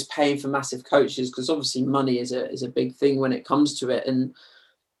courses, paying for massive coaches, because obviously money is a big thing when it comes to it. And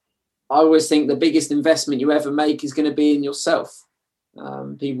I always think the biggest investment you ever make is going to be in yourself.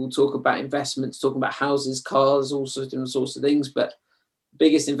 People talk about investments, talking about houses, cars, all sorts of things, but the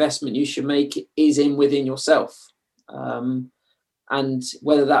biggest investment you should make is within yourself. And And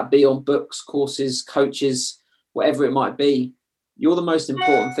whether that be on books, courses, coaches, whatever it might be, you're the most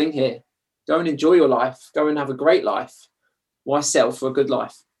important thing here. Go and enjoy your life. Go and have a great life. Why settle for a good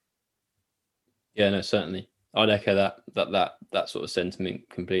life? Yeah, no, certainly. I'd echo that sort of sentiment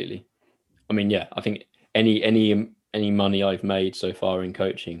completely. I mean, yeah, I think any money I've made so far in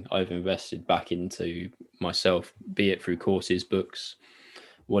coaching, I've invested back into myself, be it through courses, books,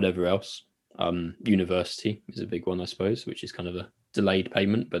 whatever else. University is a big one, I suppose, which is kind of a delayed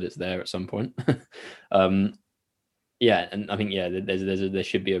payment, but it's there at some point. Yeah, and I think there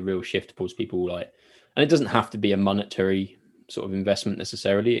should be a real shift towards people like, and it doesn't have to be a monetary sort of investment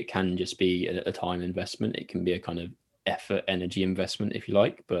necessarily. It can just be a time investment. It can be a kind of effort, energy investment, if you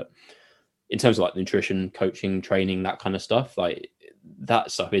like. But in terms of like nutrition, coaching, training, that kind of stuff, like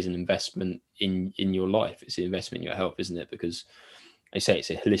that stuff is an investment in your life. It's an investment in your health, isn't it? Because I say it's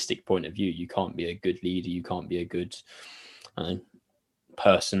a holistic point of view. You can't be a good leader. You can't be a good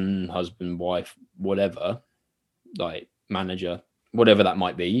person, husband, wife, whatever, like manager, whatever that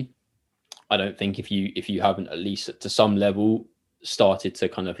might be. I don't think if you haven't at least to some level started to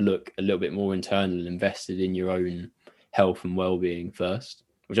kind of look a little bit more internal and invested in your own health and well-being first,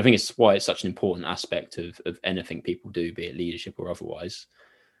 which I think is why it's such an important aspect of anything people do, be it leadership or otherwise,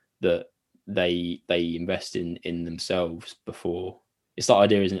 that they invest in themselves before. It's that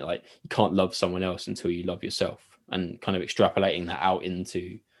idea, isn't it? Like you can't love someone else until you love yourself, and kind of extrapolating that out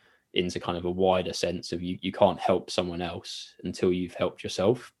into kind of a wider sense of you can't help someone else until you've helped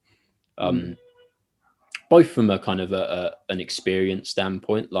yourself. Both from a kind of an experience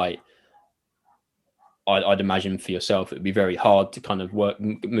standpoint, like I'd imagine for yourself, it'd be very hard to kind of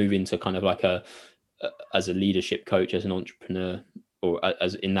move into kind of like as a leadership coach, as an entrepreneur, or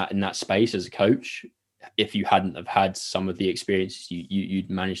as in that space as a coach, if you hadn't have had some of the experiences you'd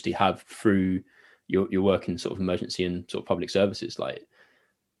managed to have through your work in sort of emergency and sort of public services. Like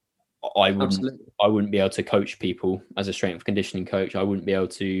I wouldn't be able to coach people as a strength and conditioning coach. I wouldn't be able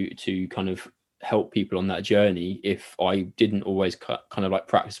to kind of help people on that journey if I didn't always kind of like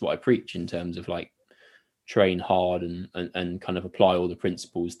practice what I preach in terms of like train hard and kind of apply all the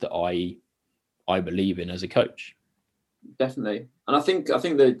principles that I believe in as a coach. Definitely. And I think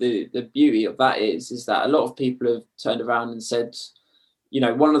the beauty of that is that a lot of people have turned around and said, you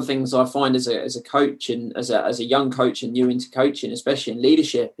know, one of the things I find as a coach and as a young coach and new into coaching, especially in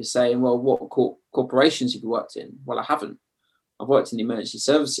leadership, is saying, well, what corporations have you worked in? Well, I haven't. I've worked in the emergency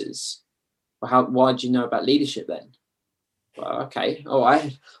services. Well, why do you know about leadership then? Well, okay, all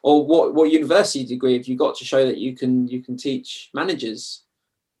right. Or what university degree have you got to show that you can teach managers?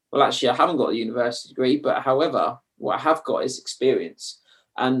 Well, actually, I haven't got a university degree, but however, what I have got is experience.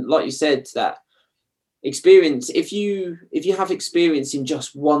 And like you said, that experience, if you have experience in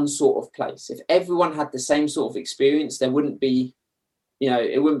just one sort of place, if everyone had the same sort of experience, there wouldn't be,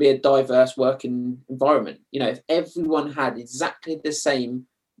 it wouldn't be a diverse working environment. If everyone had exactly the same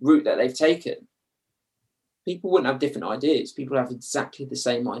route that they've taken, people wouldn't have different ideas. People have exactly the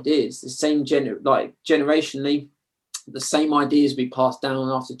same ideas, the same generationally, the same ideas be passed down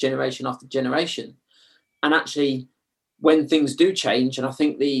after generation. And actually, when things do change, and I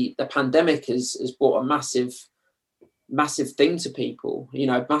think the pandemic has brought a massive thing to people,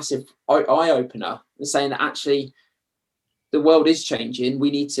 massive eye-opener, saying that actually the world is changing.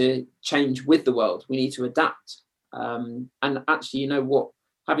 We need to change with the world. We need to adapt. And actually,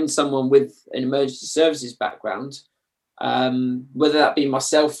 having someone with an emergency services background, whether that be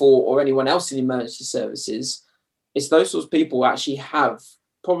myself or anyone else in emergency services, it's those sorts of people who actually have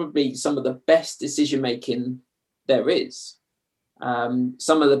probably some of the best decision-making there is.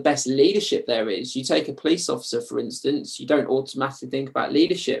 Some of the best leadership there is. You take a police officer, for instance, you don't automatically think about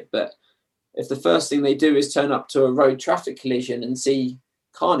leadership, but if the first thing they do is turn up to a road traffic collision and see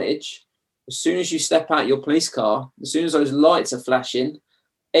carnage, as soon as you step out your police car, as soon as those lights are flashing,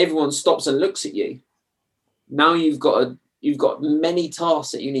 everyone stops and looks at you. Now you've got many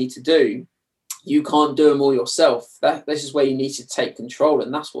tasks that you need to do. You can't do them all yourself. This is where you need to take control,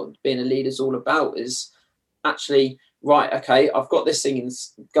 and that's what being a leader is all about. Is actually, right, okay, I've got this thing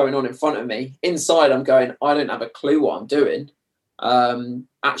going on in front of me. Inside, I'm going, I don't have a clue what I'm doing.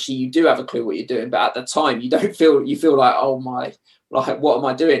 Actually, you do have a clue what you're doing, but at the time, you feel like, oh my, like what am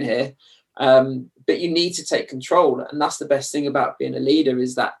I doing here? But you need to take control, and that's the best thing about being a leader,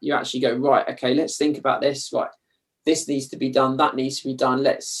 is that you actually go, right, okay, let's think about this. Right, this needs to be done. That needs to be done.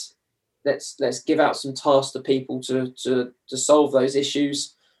 Let's give out some tasks to people to solve those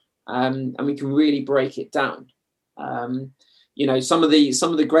issues, and we can really break it down. Some of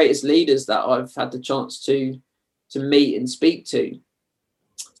the greatest leaders that I've had the chance to meet and speak to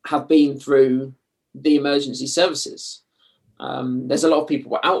have been through the emergency services. There's a lot of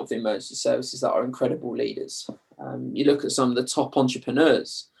people out of emergency services that are incredible leaders. You look at some of the top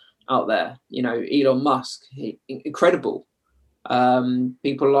entrepreneurs out there, Elon Musk, incredible.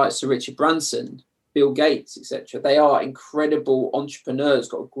 People like Sir Richard Branson, Bill Gates, etc. They are incredible entrepreneurs,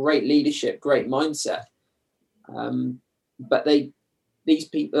 got great leadership, great mindset. But these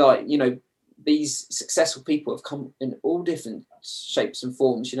people, these successful people have come in all different shapes and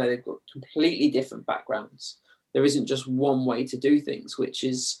forms. They've got completely different backgrounds. There isn't just one way to do things, which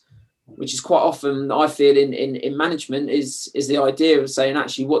is quite often, I feel, in management is the idea of saying,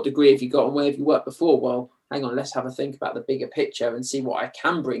 actually, what degree have you got and where have you worked before? Well, hang on, let's have a think about the bigger picture and see what I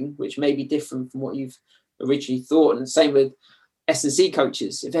can bring, which may be different from what you've originally thought. And the same with S&C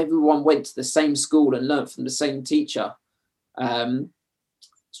coaches. If everyone went to the same school and learnt from the same teacher,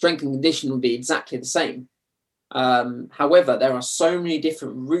 strength and conditioning would be exactly the same. However, there are so many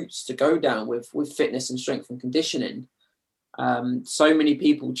different routes to go down with fitness and strength and conditioning. So many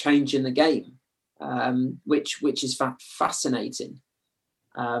people changing the game, which is fascinating.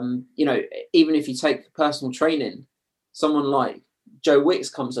 Even if you take personal training, someone like Joe Wicks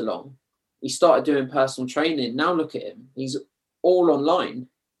comes along. He started doing personal training. Now look at him. He's all online.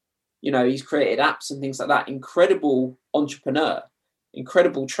 He's created apps and things like that. Incredible entrepreneur,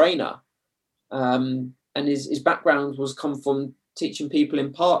 incredible trainer. And his background was come from teaching people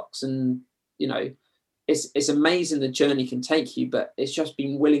in parks, and it's amazing the journey can take you, but it's just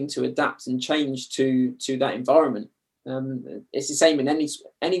being willing to adapt and change to that environment. It's the same in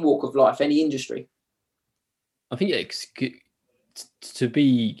any walk of life, any industry. I think to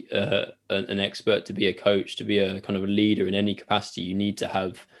be an expert, to be a coach, to be a kind of a leader in any capacity, you need to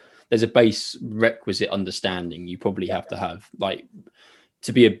have, there's a base requisite understanding you probably have to have, like,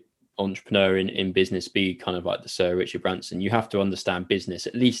 to be a entrepreneur in business, be kind of like the Sir Richard Branson, you have to understand business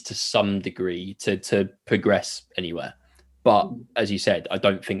at least to some degree to progress anywhere. But as you said, I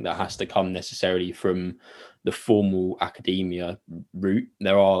don't think that has to come necessarily from the formal academia route. I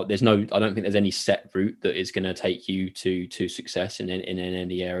don't think there's any set route that is going to take you to success in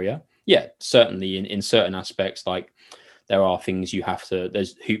any area. Yeah, certainly in certain aspects, like there are things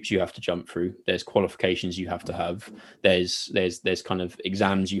there's hoops you have to jump through. There's qualifications you have to have. There's kind of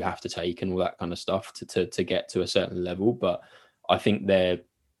exams you have to take and all that kind of stuff to get to a certain level. But I think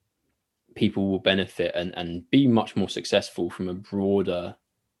people will benefit and be much more successful from a broader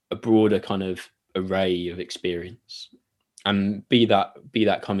kind of array of experience. And be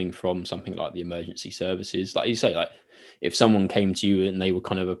that coming from something like the emergency services, like you say, like if someone came to you and they were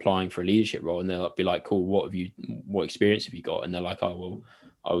kind of applying for a leadership role and they'll be like, cool, what experience have you got? And they're like, oh, well,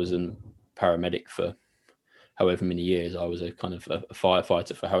 I was a paramedic for however many years. I was a kind of a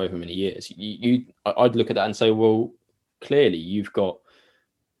firefighter for however many years. I'd look at that and say, well, clearly you've got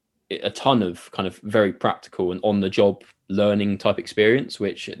a ton of kind of very practical and on the job learning type experience,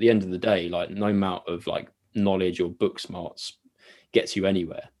 which at the end of the day, like no amount of like knowledge or book smarts gets you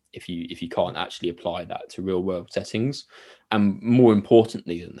anywhere if you can't actually apply that to real world settings. And more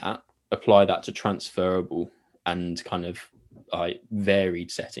importantly than that, apply that to transferable and kind of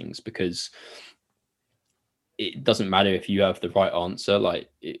varied settings, because it doesn't matter if you have the right answer, like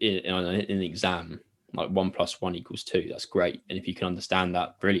in an exam, like 1 + 1 = 2, that's great. And if you can understand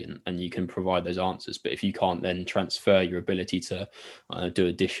that, brilliant, and you can provide those answers. But if you can't then transfer your ability to do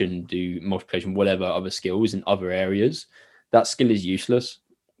addition, do multiplication, whatever other skills in other areas, that skill is useless,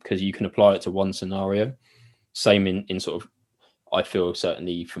 because you can apply it to one scenario. Same in sort of, I feel,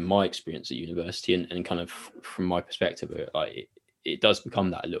 certainly from my experience at university and kind of from my perspective, like it does become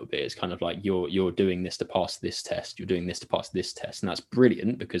that a little bit. It's kind of like you're doing this to pass this test, you're doing this to pass this test, and that's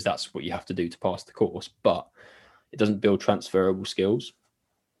brilliant because that's what you have to do to pass the course. But it doesn't build transferable skills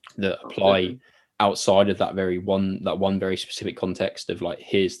that apply outside of that one very specific context of like,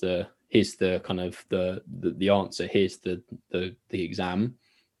 here's the kind of the answer, here's the exam,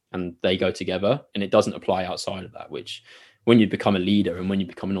 and they go together. And it doesn't apply outside of that, which when you become a leader and when you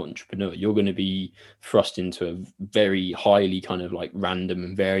become an entrepreneur, you're going to be thrust into a very highly kind of like random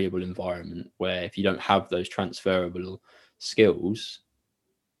and variable environment where if you don't have those transferable skills,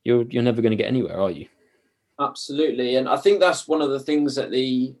 you're never going to get anywhere, are you? Absolutely. And I think that's one of the things that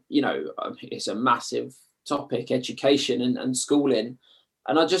it's a massive topic, education and schooling.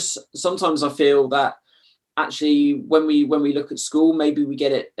 And sometimes I feel that actually when we look at school, maybe we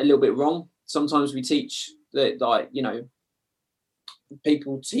get it a little bit wrong. Sometimes we teach that, like,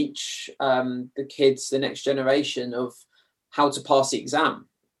 people teach the kids, the next generation, of how to pass the exam,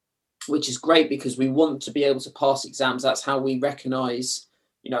 which is great because we want to be able to pass exams. That's how we recognize,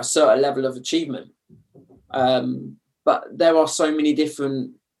 a certain level of achievement. But there are so many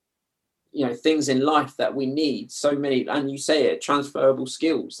different things in life that we need, so many, and you say it, transferable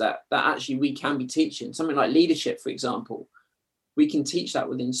skills that actually we can be teaching. Something like leadership, for example, we can teach that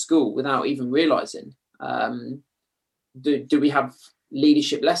within school without even realizing. Do we have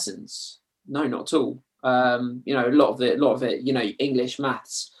leadership lessons? No, not at all. A lot of it, English,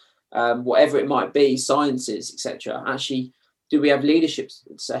 maths, whatever it might be, sciences, etc. Actually, do we have leadership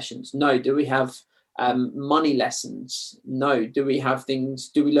sessions? No. Do we have money lessons? No. Do we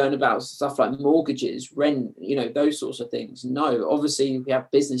learn about stuff like mortgages, rent, those sorts of things? No. Obviously, we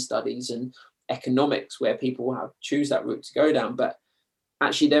have business studies and economics where people choose that route to go down. But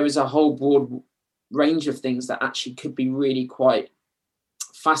actually, there is a whole broad range of things that actually could be really quite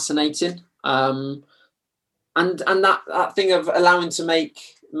fascinating. And that thing of allowing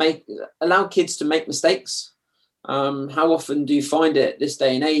kids to make mistakes. How often do you find it this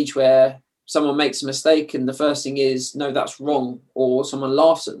day and age where someone makes a mistake and the first thing is, no, that's wrong, or someone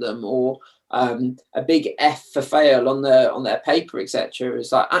laughs at them, or a big F for fail on their paper, etc.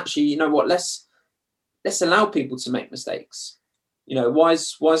 It's like, actually, you know what? Let's allow people to make mistakes. Why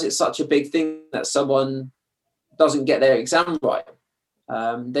is it such a big thing that someone doesn't get their exam right?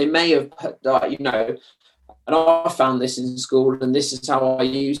 They may have, and I found this in school, and this is how I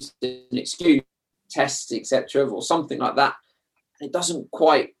used an excuse, tests, etc., or something like that. And it doesn't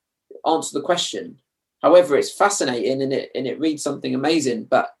quite answer the question. However, it's fascinating and it reads something amazing,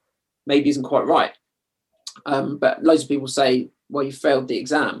 but maybe isn't quite right. But loads of people say, well, you failed the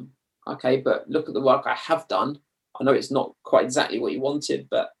exam. Okay, but look at the work I have done. I know it's not quite exactly what you wanted,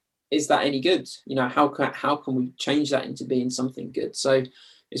 but is that any good? How can we change that into being something good? So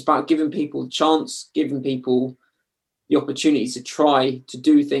it's about giving people a chance, giving people the opportunity to try to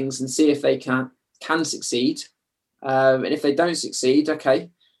do things and see if they can succeed. And if they don't succeed, okay,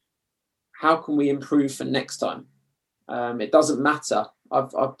 how can we improve for next time? It doesn't matter.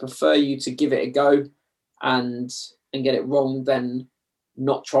 I prefer you to give it a go and get it wrong than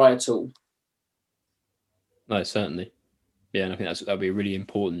not try at all. No, certainly. Yeah, and I think that'd be a really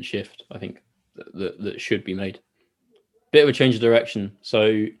important shift, I think, that should be made. Bit of a change of direction.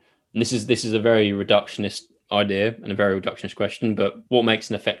 So this is a very reductionist idea and a very reductionist question, but what makes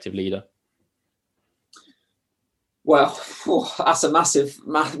an effective leader? Well, that's a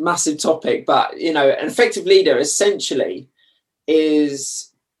massive topic, but an effective leader essentially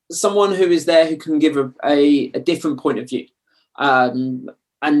is someone who is there who can give a different point of view, and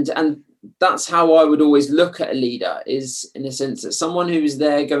that's how I would always look at a leader, is in a sense that someone who is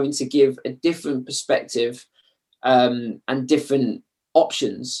there going to give a different perspective and different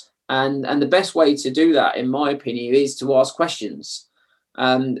options, and the best way to do that, in my opinion, is to ask questions.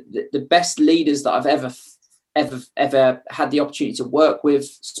 The best leaders that I've ever had the opportunity to work with,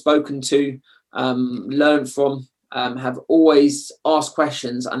 spoken to, learn from, have always asked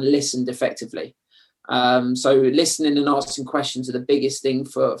questions and listened effectively. So listening and asking questions are the biggest thing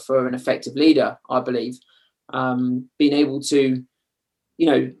for an effective leader, I believe. Being able to,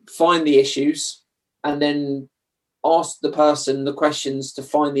 find the issues and then ask the person the questions to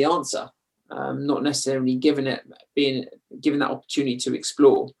find the answer, not necessarily given that opportunity to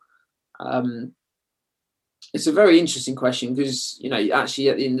explore. It's a very interesting question because, actually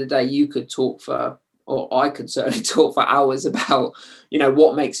at the end of the day, you could talk or I could certainly talk for hours about,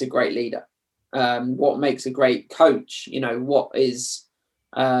 what makes a great leader, what makes a great coach, what is.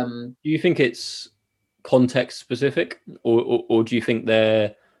 Do you think it's context specific, or do you think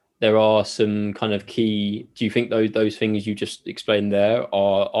there are some kind of key? Do you think those things you just explained there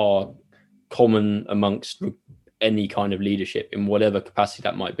are common amongst any kind of leadership in whatever capacity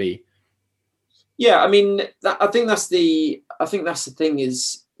that might be? Yeah, I mean, I think that's the thing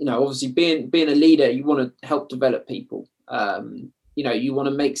is, obviously being a leader, you want to help develop people. You want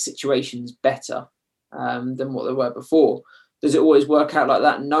to make situations better than what they were before. Does it always work out like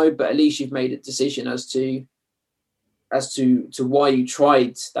that? No, but at least you've made a decision as to why you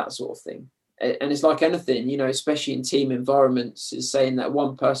tried that sort of thing. And it's like anything, especially in team environments, is saying that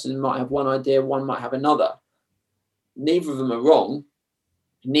one person might have one idea, one might have another. Neither of them are wrong.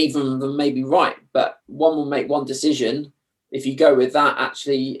 Neither of them may be right, but one will make one decision. If you go with that,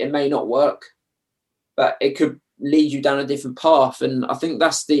 actually, it may not work, but it could lead you down a different path. And I think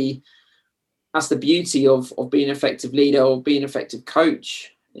that's the beauty of being an effective leader or being an effective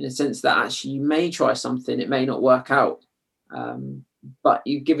coach, in a sense that actually you may try something, it may not work out, but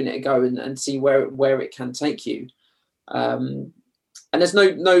you've given it a go and see where it can take you. And there's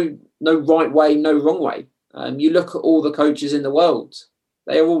no right way, no wrong way. You look at all the coaches in the world.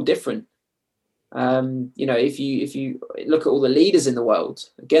 They are all different. If you look at all the leaders in the world,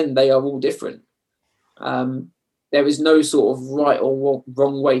 again, they are all different. there is no sort of right or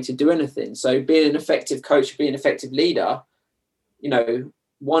wrong way to do anything. So being an effective coach, being an effective leader,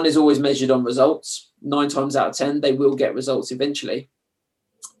 one is always measured on results. 9 times out of 10, they will get results eventually.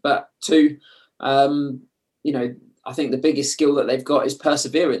 But 2, I think the biggest skill that they've got is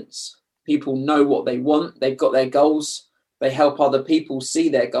perseverance. People know what they want. They've got their goals. They help other people see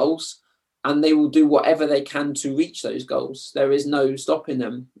their goals, and they will do whatever they can to reach those goals. There is no stopping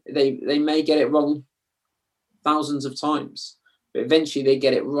them. They may get it wrong thousands of times, but eventually they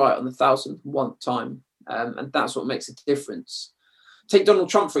get it right on the 1,001th time. And that's what makes a difference. Take Donald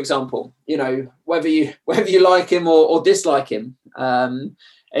Trump, for example, whether you like him or dislike him. I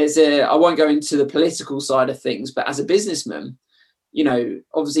won't go into the political side of things, but as a businessman,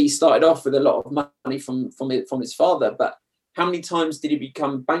 obviously he started off with a lot of money from his father, but how many times did he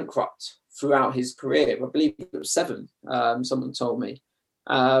become bankrupt throughout his career? I believe it was 7. Someone told me.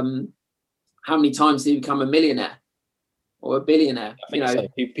 How many times did he become a millionaire or a billionaire? I think so.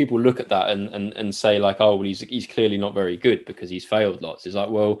 People look at that and say like, oh, well, he's clearly not very good because he's failed lots. It's like,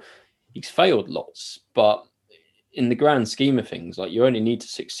 well, he's failed lots, but in the grand scheme of things, like you only need to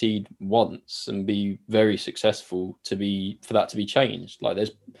succeed once and be very successful for that to be changed. Like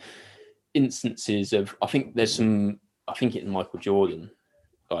there's instances of, I think it's Michael Jordan.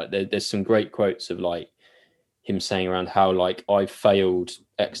 Like there's some great quotes of like him saying around how like I've failed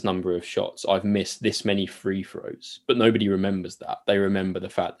X number of shots, I've missed this many free throws, but nobody remembers that. They remember the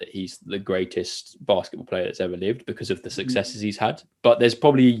fact that he's the greatest basketball player that's ever lived because of the successes he's had. But there's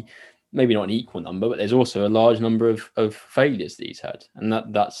probably maybe not an equal number, but there's also a large number of failures that he's had, and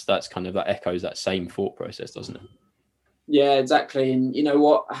that's kind of that echoes that same thought process, doesn't it? Yeah, exactly. And you know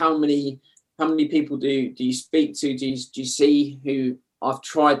what? How many people do you speak to? Do you see who I've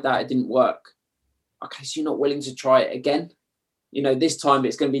tried that, it didn't work? Okay, so you're not willing to try it again. This time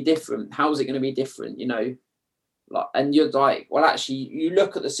it's going to be different. How is it going to be different? And you're like, well, actually, you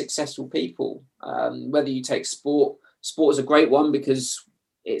look at the successful people. Whether you take sport is a great one because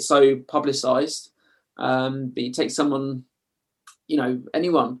it's so publicized. But you take someone,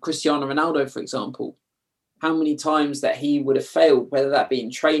 anyone, Cristiano Ronaldo, for example, how many times that he would have failed, whether that be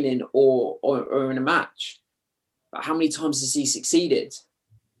in training or in a match. But how many times has he succeeded?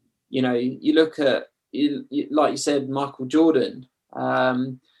 You look at, like you said, Michael Jordan.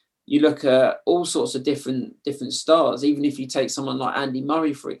 You look at all sorts of different stars. Even if you take someone like Andy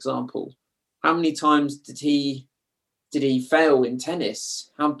Murray, for example, how many times did he fail in tennis?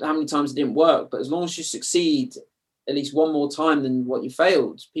 How many times it didn't work? But as long as you succeed at least one more time than what you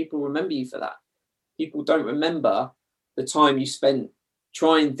failed, people remember you for that. People don't remember the time you spent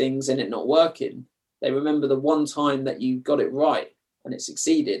trying things and it not working. They remember the one time that you got it right and it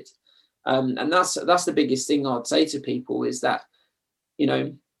succeeded. And that's the biggest thing I'd say to people is that,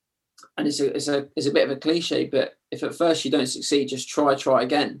 and it's a bit of a cliche, but if at first you don't succeed, just try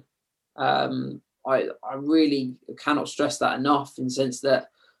again. I really cannot stress that enough in the sense that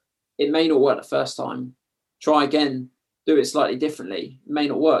it may not work the first time. Try again, do it slightly differently. It may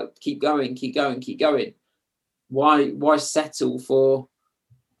not work. Keep going. Why settle for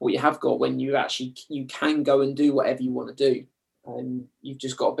what you have got when you can go and do whatever you want to do? And you've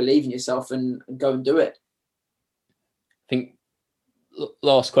just got to believe in yourself and go and do it. I think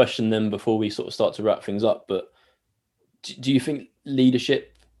last question then before we sort of start to wrap things up, but do you think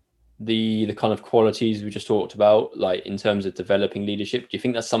leadership, the kind of qualities we just talked about, like in terms of developing leadership, do you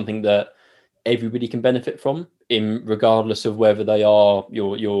think that's something that everybody can benefit from, in regardless of whether they are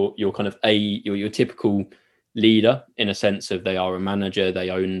your kind of your typical leader in a sense of they are a manager,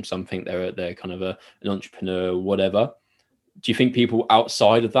 they own something, they're kind of an entrepreneur, whatever? Do you think people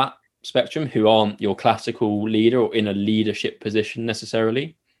outside of that spectrum who aren't your classical leader or in a leadership position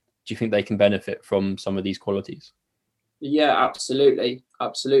necessarily, do you think they can benefit from some of these qualities? Yeah, absolutely.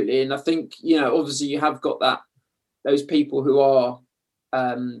 And I think, obviously you have got those people who are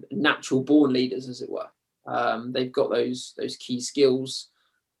natural born leaders, as it were. They've got those key skills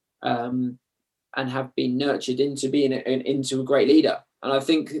and have been nurtured into being into a great leader. And I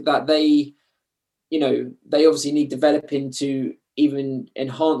think that they obviously need developing to even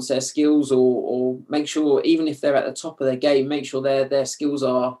enhance their skills or make sure, even if they're at the top of their game, make sure their skills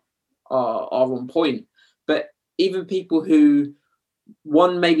are on point. But even people who,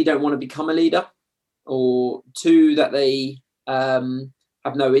 one, maybe don't want to become a leader, or two, that they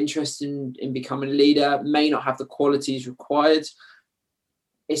have no interest in becoming a leader, may not have the qualities required,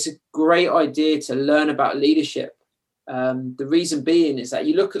 it's a great idea to learn about leadership. The reason being is that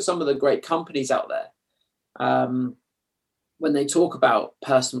you look at some of the great companies out there, when they talk about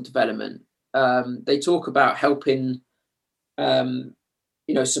personal development, they talk about helping,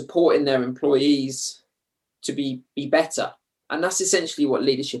 supporting their employees to be better. And that's essentially what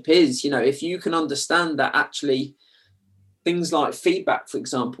leadership is. If you can understand that actually things like feedback, for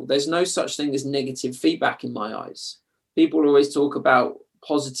example, there's no such thing as negative feedback in my eyes. People always talk about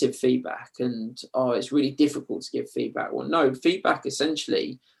positive feedback and, it's really difficult to give feedback. Well, no, feedback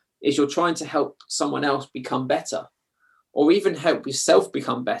essentially is you're trying to help someone else become better, or even help yourself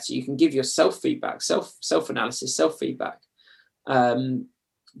become better. You can give yourself feedback, self-analysis, self-feedback.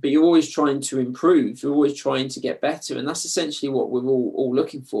 But you're always trying to improve. You're always trying to get better. And that's essentially what we're all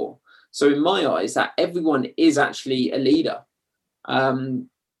looking for. So in my eyes, that everyone is actually a leader.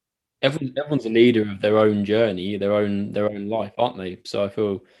 Everyone's a leader of their own journey, their own life, aren't they? So I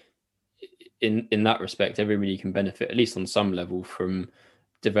feel in that respect, everybody can benefit, at least on some level, from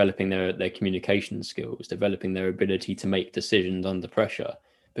developing their communication skills, developing their ability to make decisions under pressure,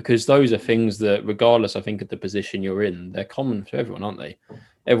 because those are things that, regardless, I think, of the position you're in, they're common for everyone, aren't they?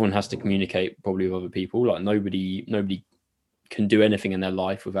 Everyone has to communicate probably with other people. Like nobody can do anything in their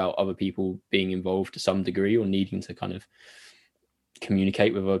life without other people being involved to some degree, or needing to kind of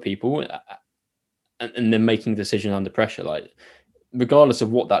communicate with other people, and then making decisions under pressure. Like, regardless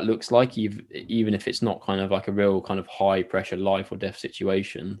of what that looks like, even if it's not kind of like a real kind of high pressure life or death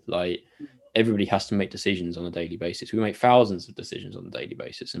situation, like, everybody has to make decisions on a daily basis. We make thousands of decisions on a daily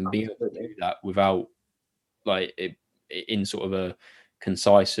basis, and being able to do that without, like, it in sort of a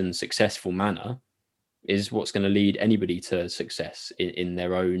concise and successful manner is what's going to lead anybody to success in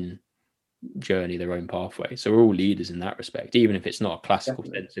their own journey, their own pathway. So we're all leaders in that respect, even if it's not a classical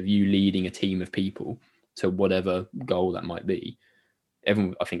sense of you leading a team of people to whatever goal that might be.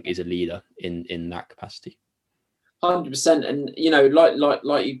 Everyone, I think, is a leader in that capacity. 100%. And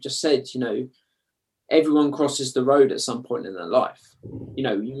like you just said, everyone crosses the road at some point in their life.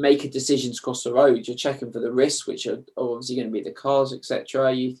 You make a decision to cross the road, you're checking for the risks, which are obviously going to be the cars,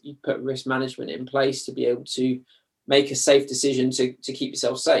 etc. You put risk management in place to be able to make a safe decision to keep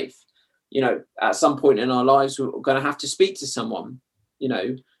yourself safe. At some point in our lives, we're going to have to speak to someone,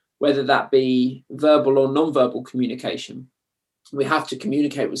 whether that be verbal or non-verbal communication. We have to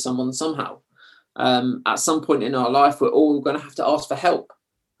communicate with someone somehow. At some point in our life, we're all going to have to ask for help.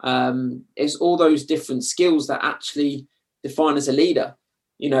 It's all those different skills that actually define as a leader.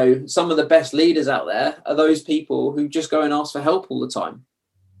 Some of the best leaders out there are those people who just go and ask for help all the time.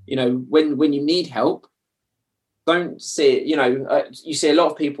 When you need help, don't see it. You see a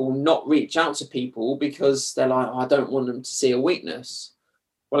lot of people not reach out to people because they're like, I don't want them to see a weakness.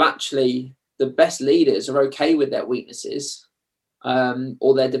 Well, actually, the best leaders are okay with their weaknesses,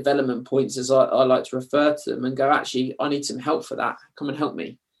 or their development points, as I like to refer to them, and go, actually, I need some help for that. Come and help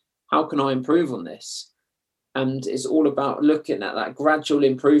me. How can I improve on this? And it's all about looking at that gradual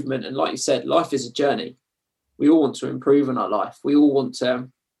improvement. And like you said, life is a journey. We all want to improve in our life. We all want to,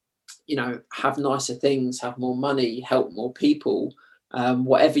 have nicer things, have more money, help more people,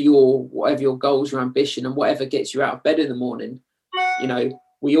 whatever your goals, your ambition, and whatever gets you out of bed in the morning.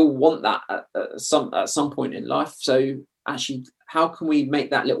 We all want that at some point in life. So actually, how can we make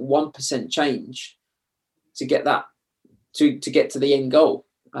that little 1% change to get that to get to the end goal?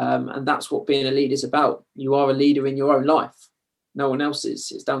 And that's what being a leader is about. You are a leader in your own life. No one else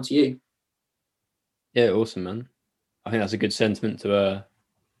is. It's down to you. Yeah, awesome, man. I think that's a good sentiment to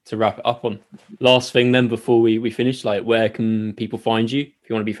wrap it up on. Last thing then, before we finish, like, where can people find you if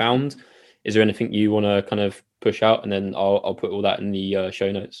you want to be found? Is there anything you want to kind of push out, and then I'll put all that in the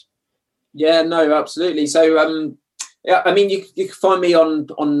show notes? Yeah, no, absolutely. So yeah, I mean, you can find me on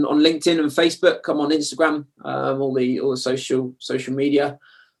LinkedIn and Facebook. I'm on Instagram, all the social media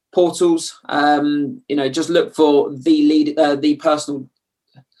portals. Just look for the personal.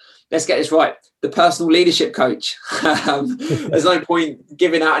 Let's get this right. The personal leadership coach. There's no point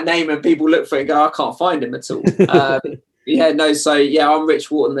giving out a name and people look for it and go, I can't find him at all. I'm Rich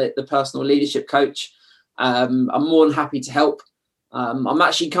Wharton, the personal leadership coach. I'm more than happy to help. I'm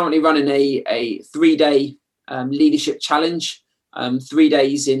actually currently running a 3-day leadership challenge. 3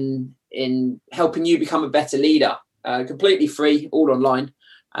 days in helping you become a better leader. Completely free, all online.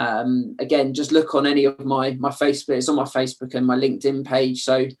 Again, just look on any of my Facebook. It's on my Facebook and my LinkedIn page.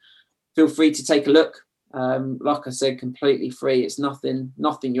 So feel free to take a look. Like I said, completely free. It's nothing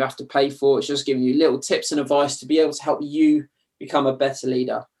you have to pay for. It's just giving you little tips and advice to be able to help you become a better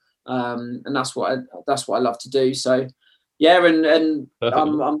leader. And that's what I love to do. So yeah, and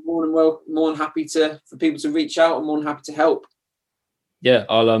I'm more than happy for people to reach out. I'm more than happy to help. Yeah,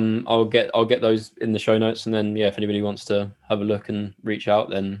 I'll get those in the show notes, and then if anybody wants to have a look and reach out,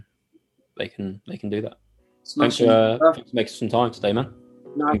 then they can do that. Thanks for making some time today, man.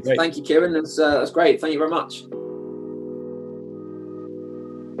 No, thank you, Kieran. That's great. Thank you very much.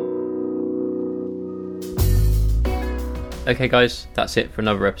 Okay guys, that's it for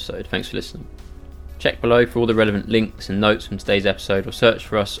another episode. Thanks for listening. Check below for all the relevant links and notes from today's episode, or search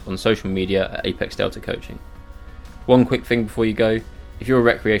for us on social media at Apex Delta Coaching. One quick thing before you go: if you're a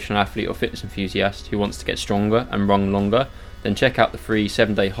recreational athlete or fitness enthusiast who wants to get stronger and run longer, then check out the free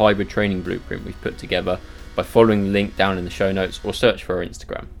 7-day hybrid training blueprint we've put together by following the link down in the show notes, or search for our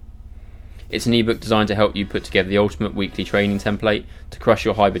Instagram. It's an ebook designed to help you put together the ultimate weekly training template to crush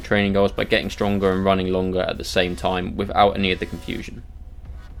your hybrid training goals by getting stronger and running longer at the same time without any of the confusion.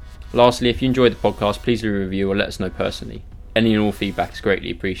 Lastly, if you enjoyed the podcast, please leave a review or let us know personally. Any and all feedback is greatly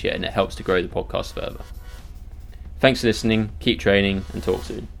appreciated and it helps to grow the podcast further. Thanks for listening, keep training, and talk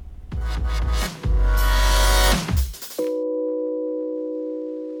soon.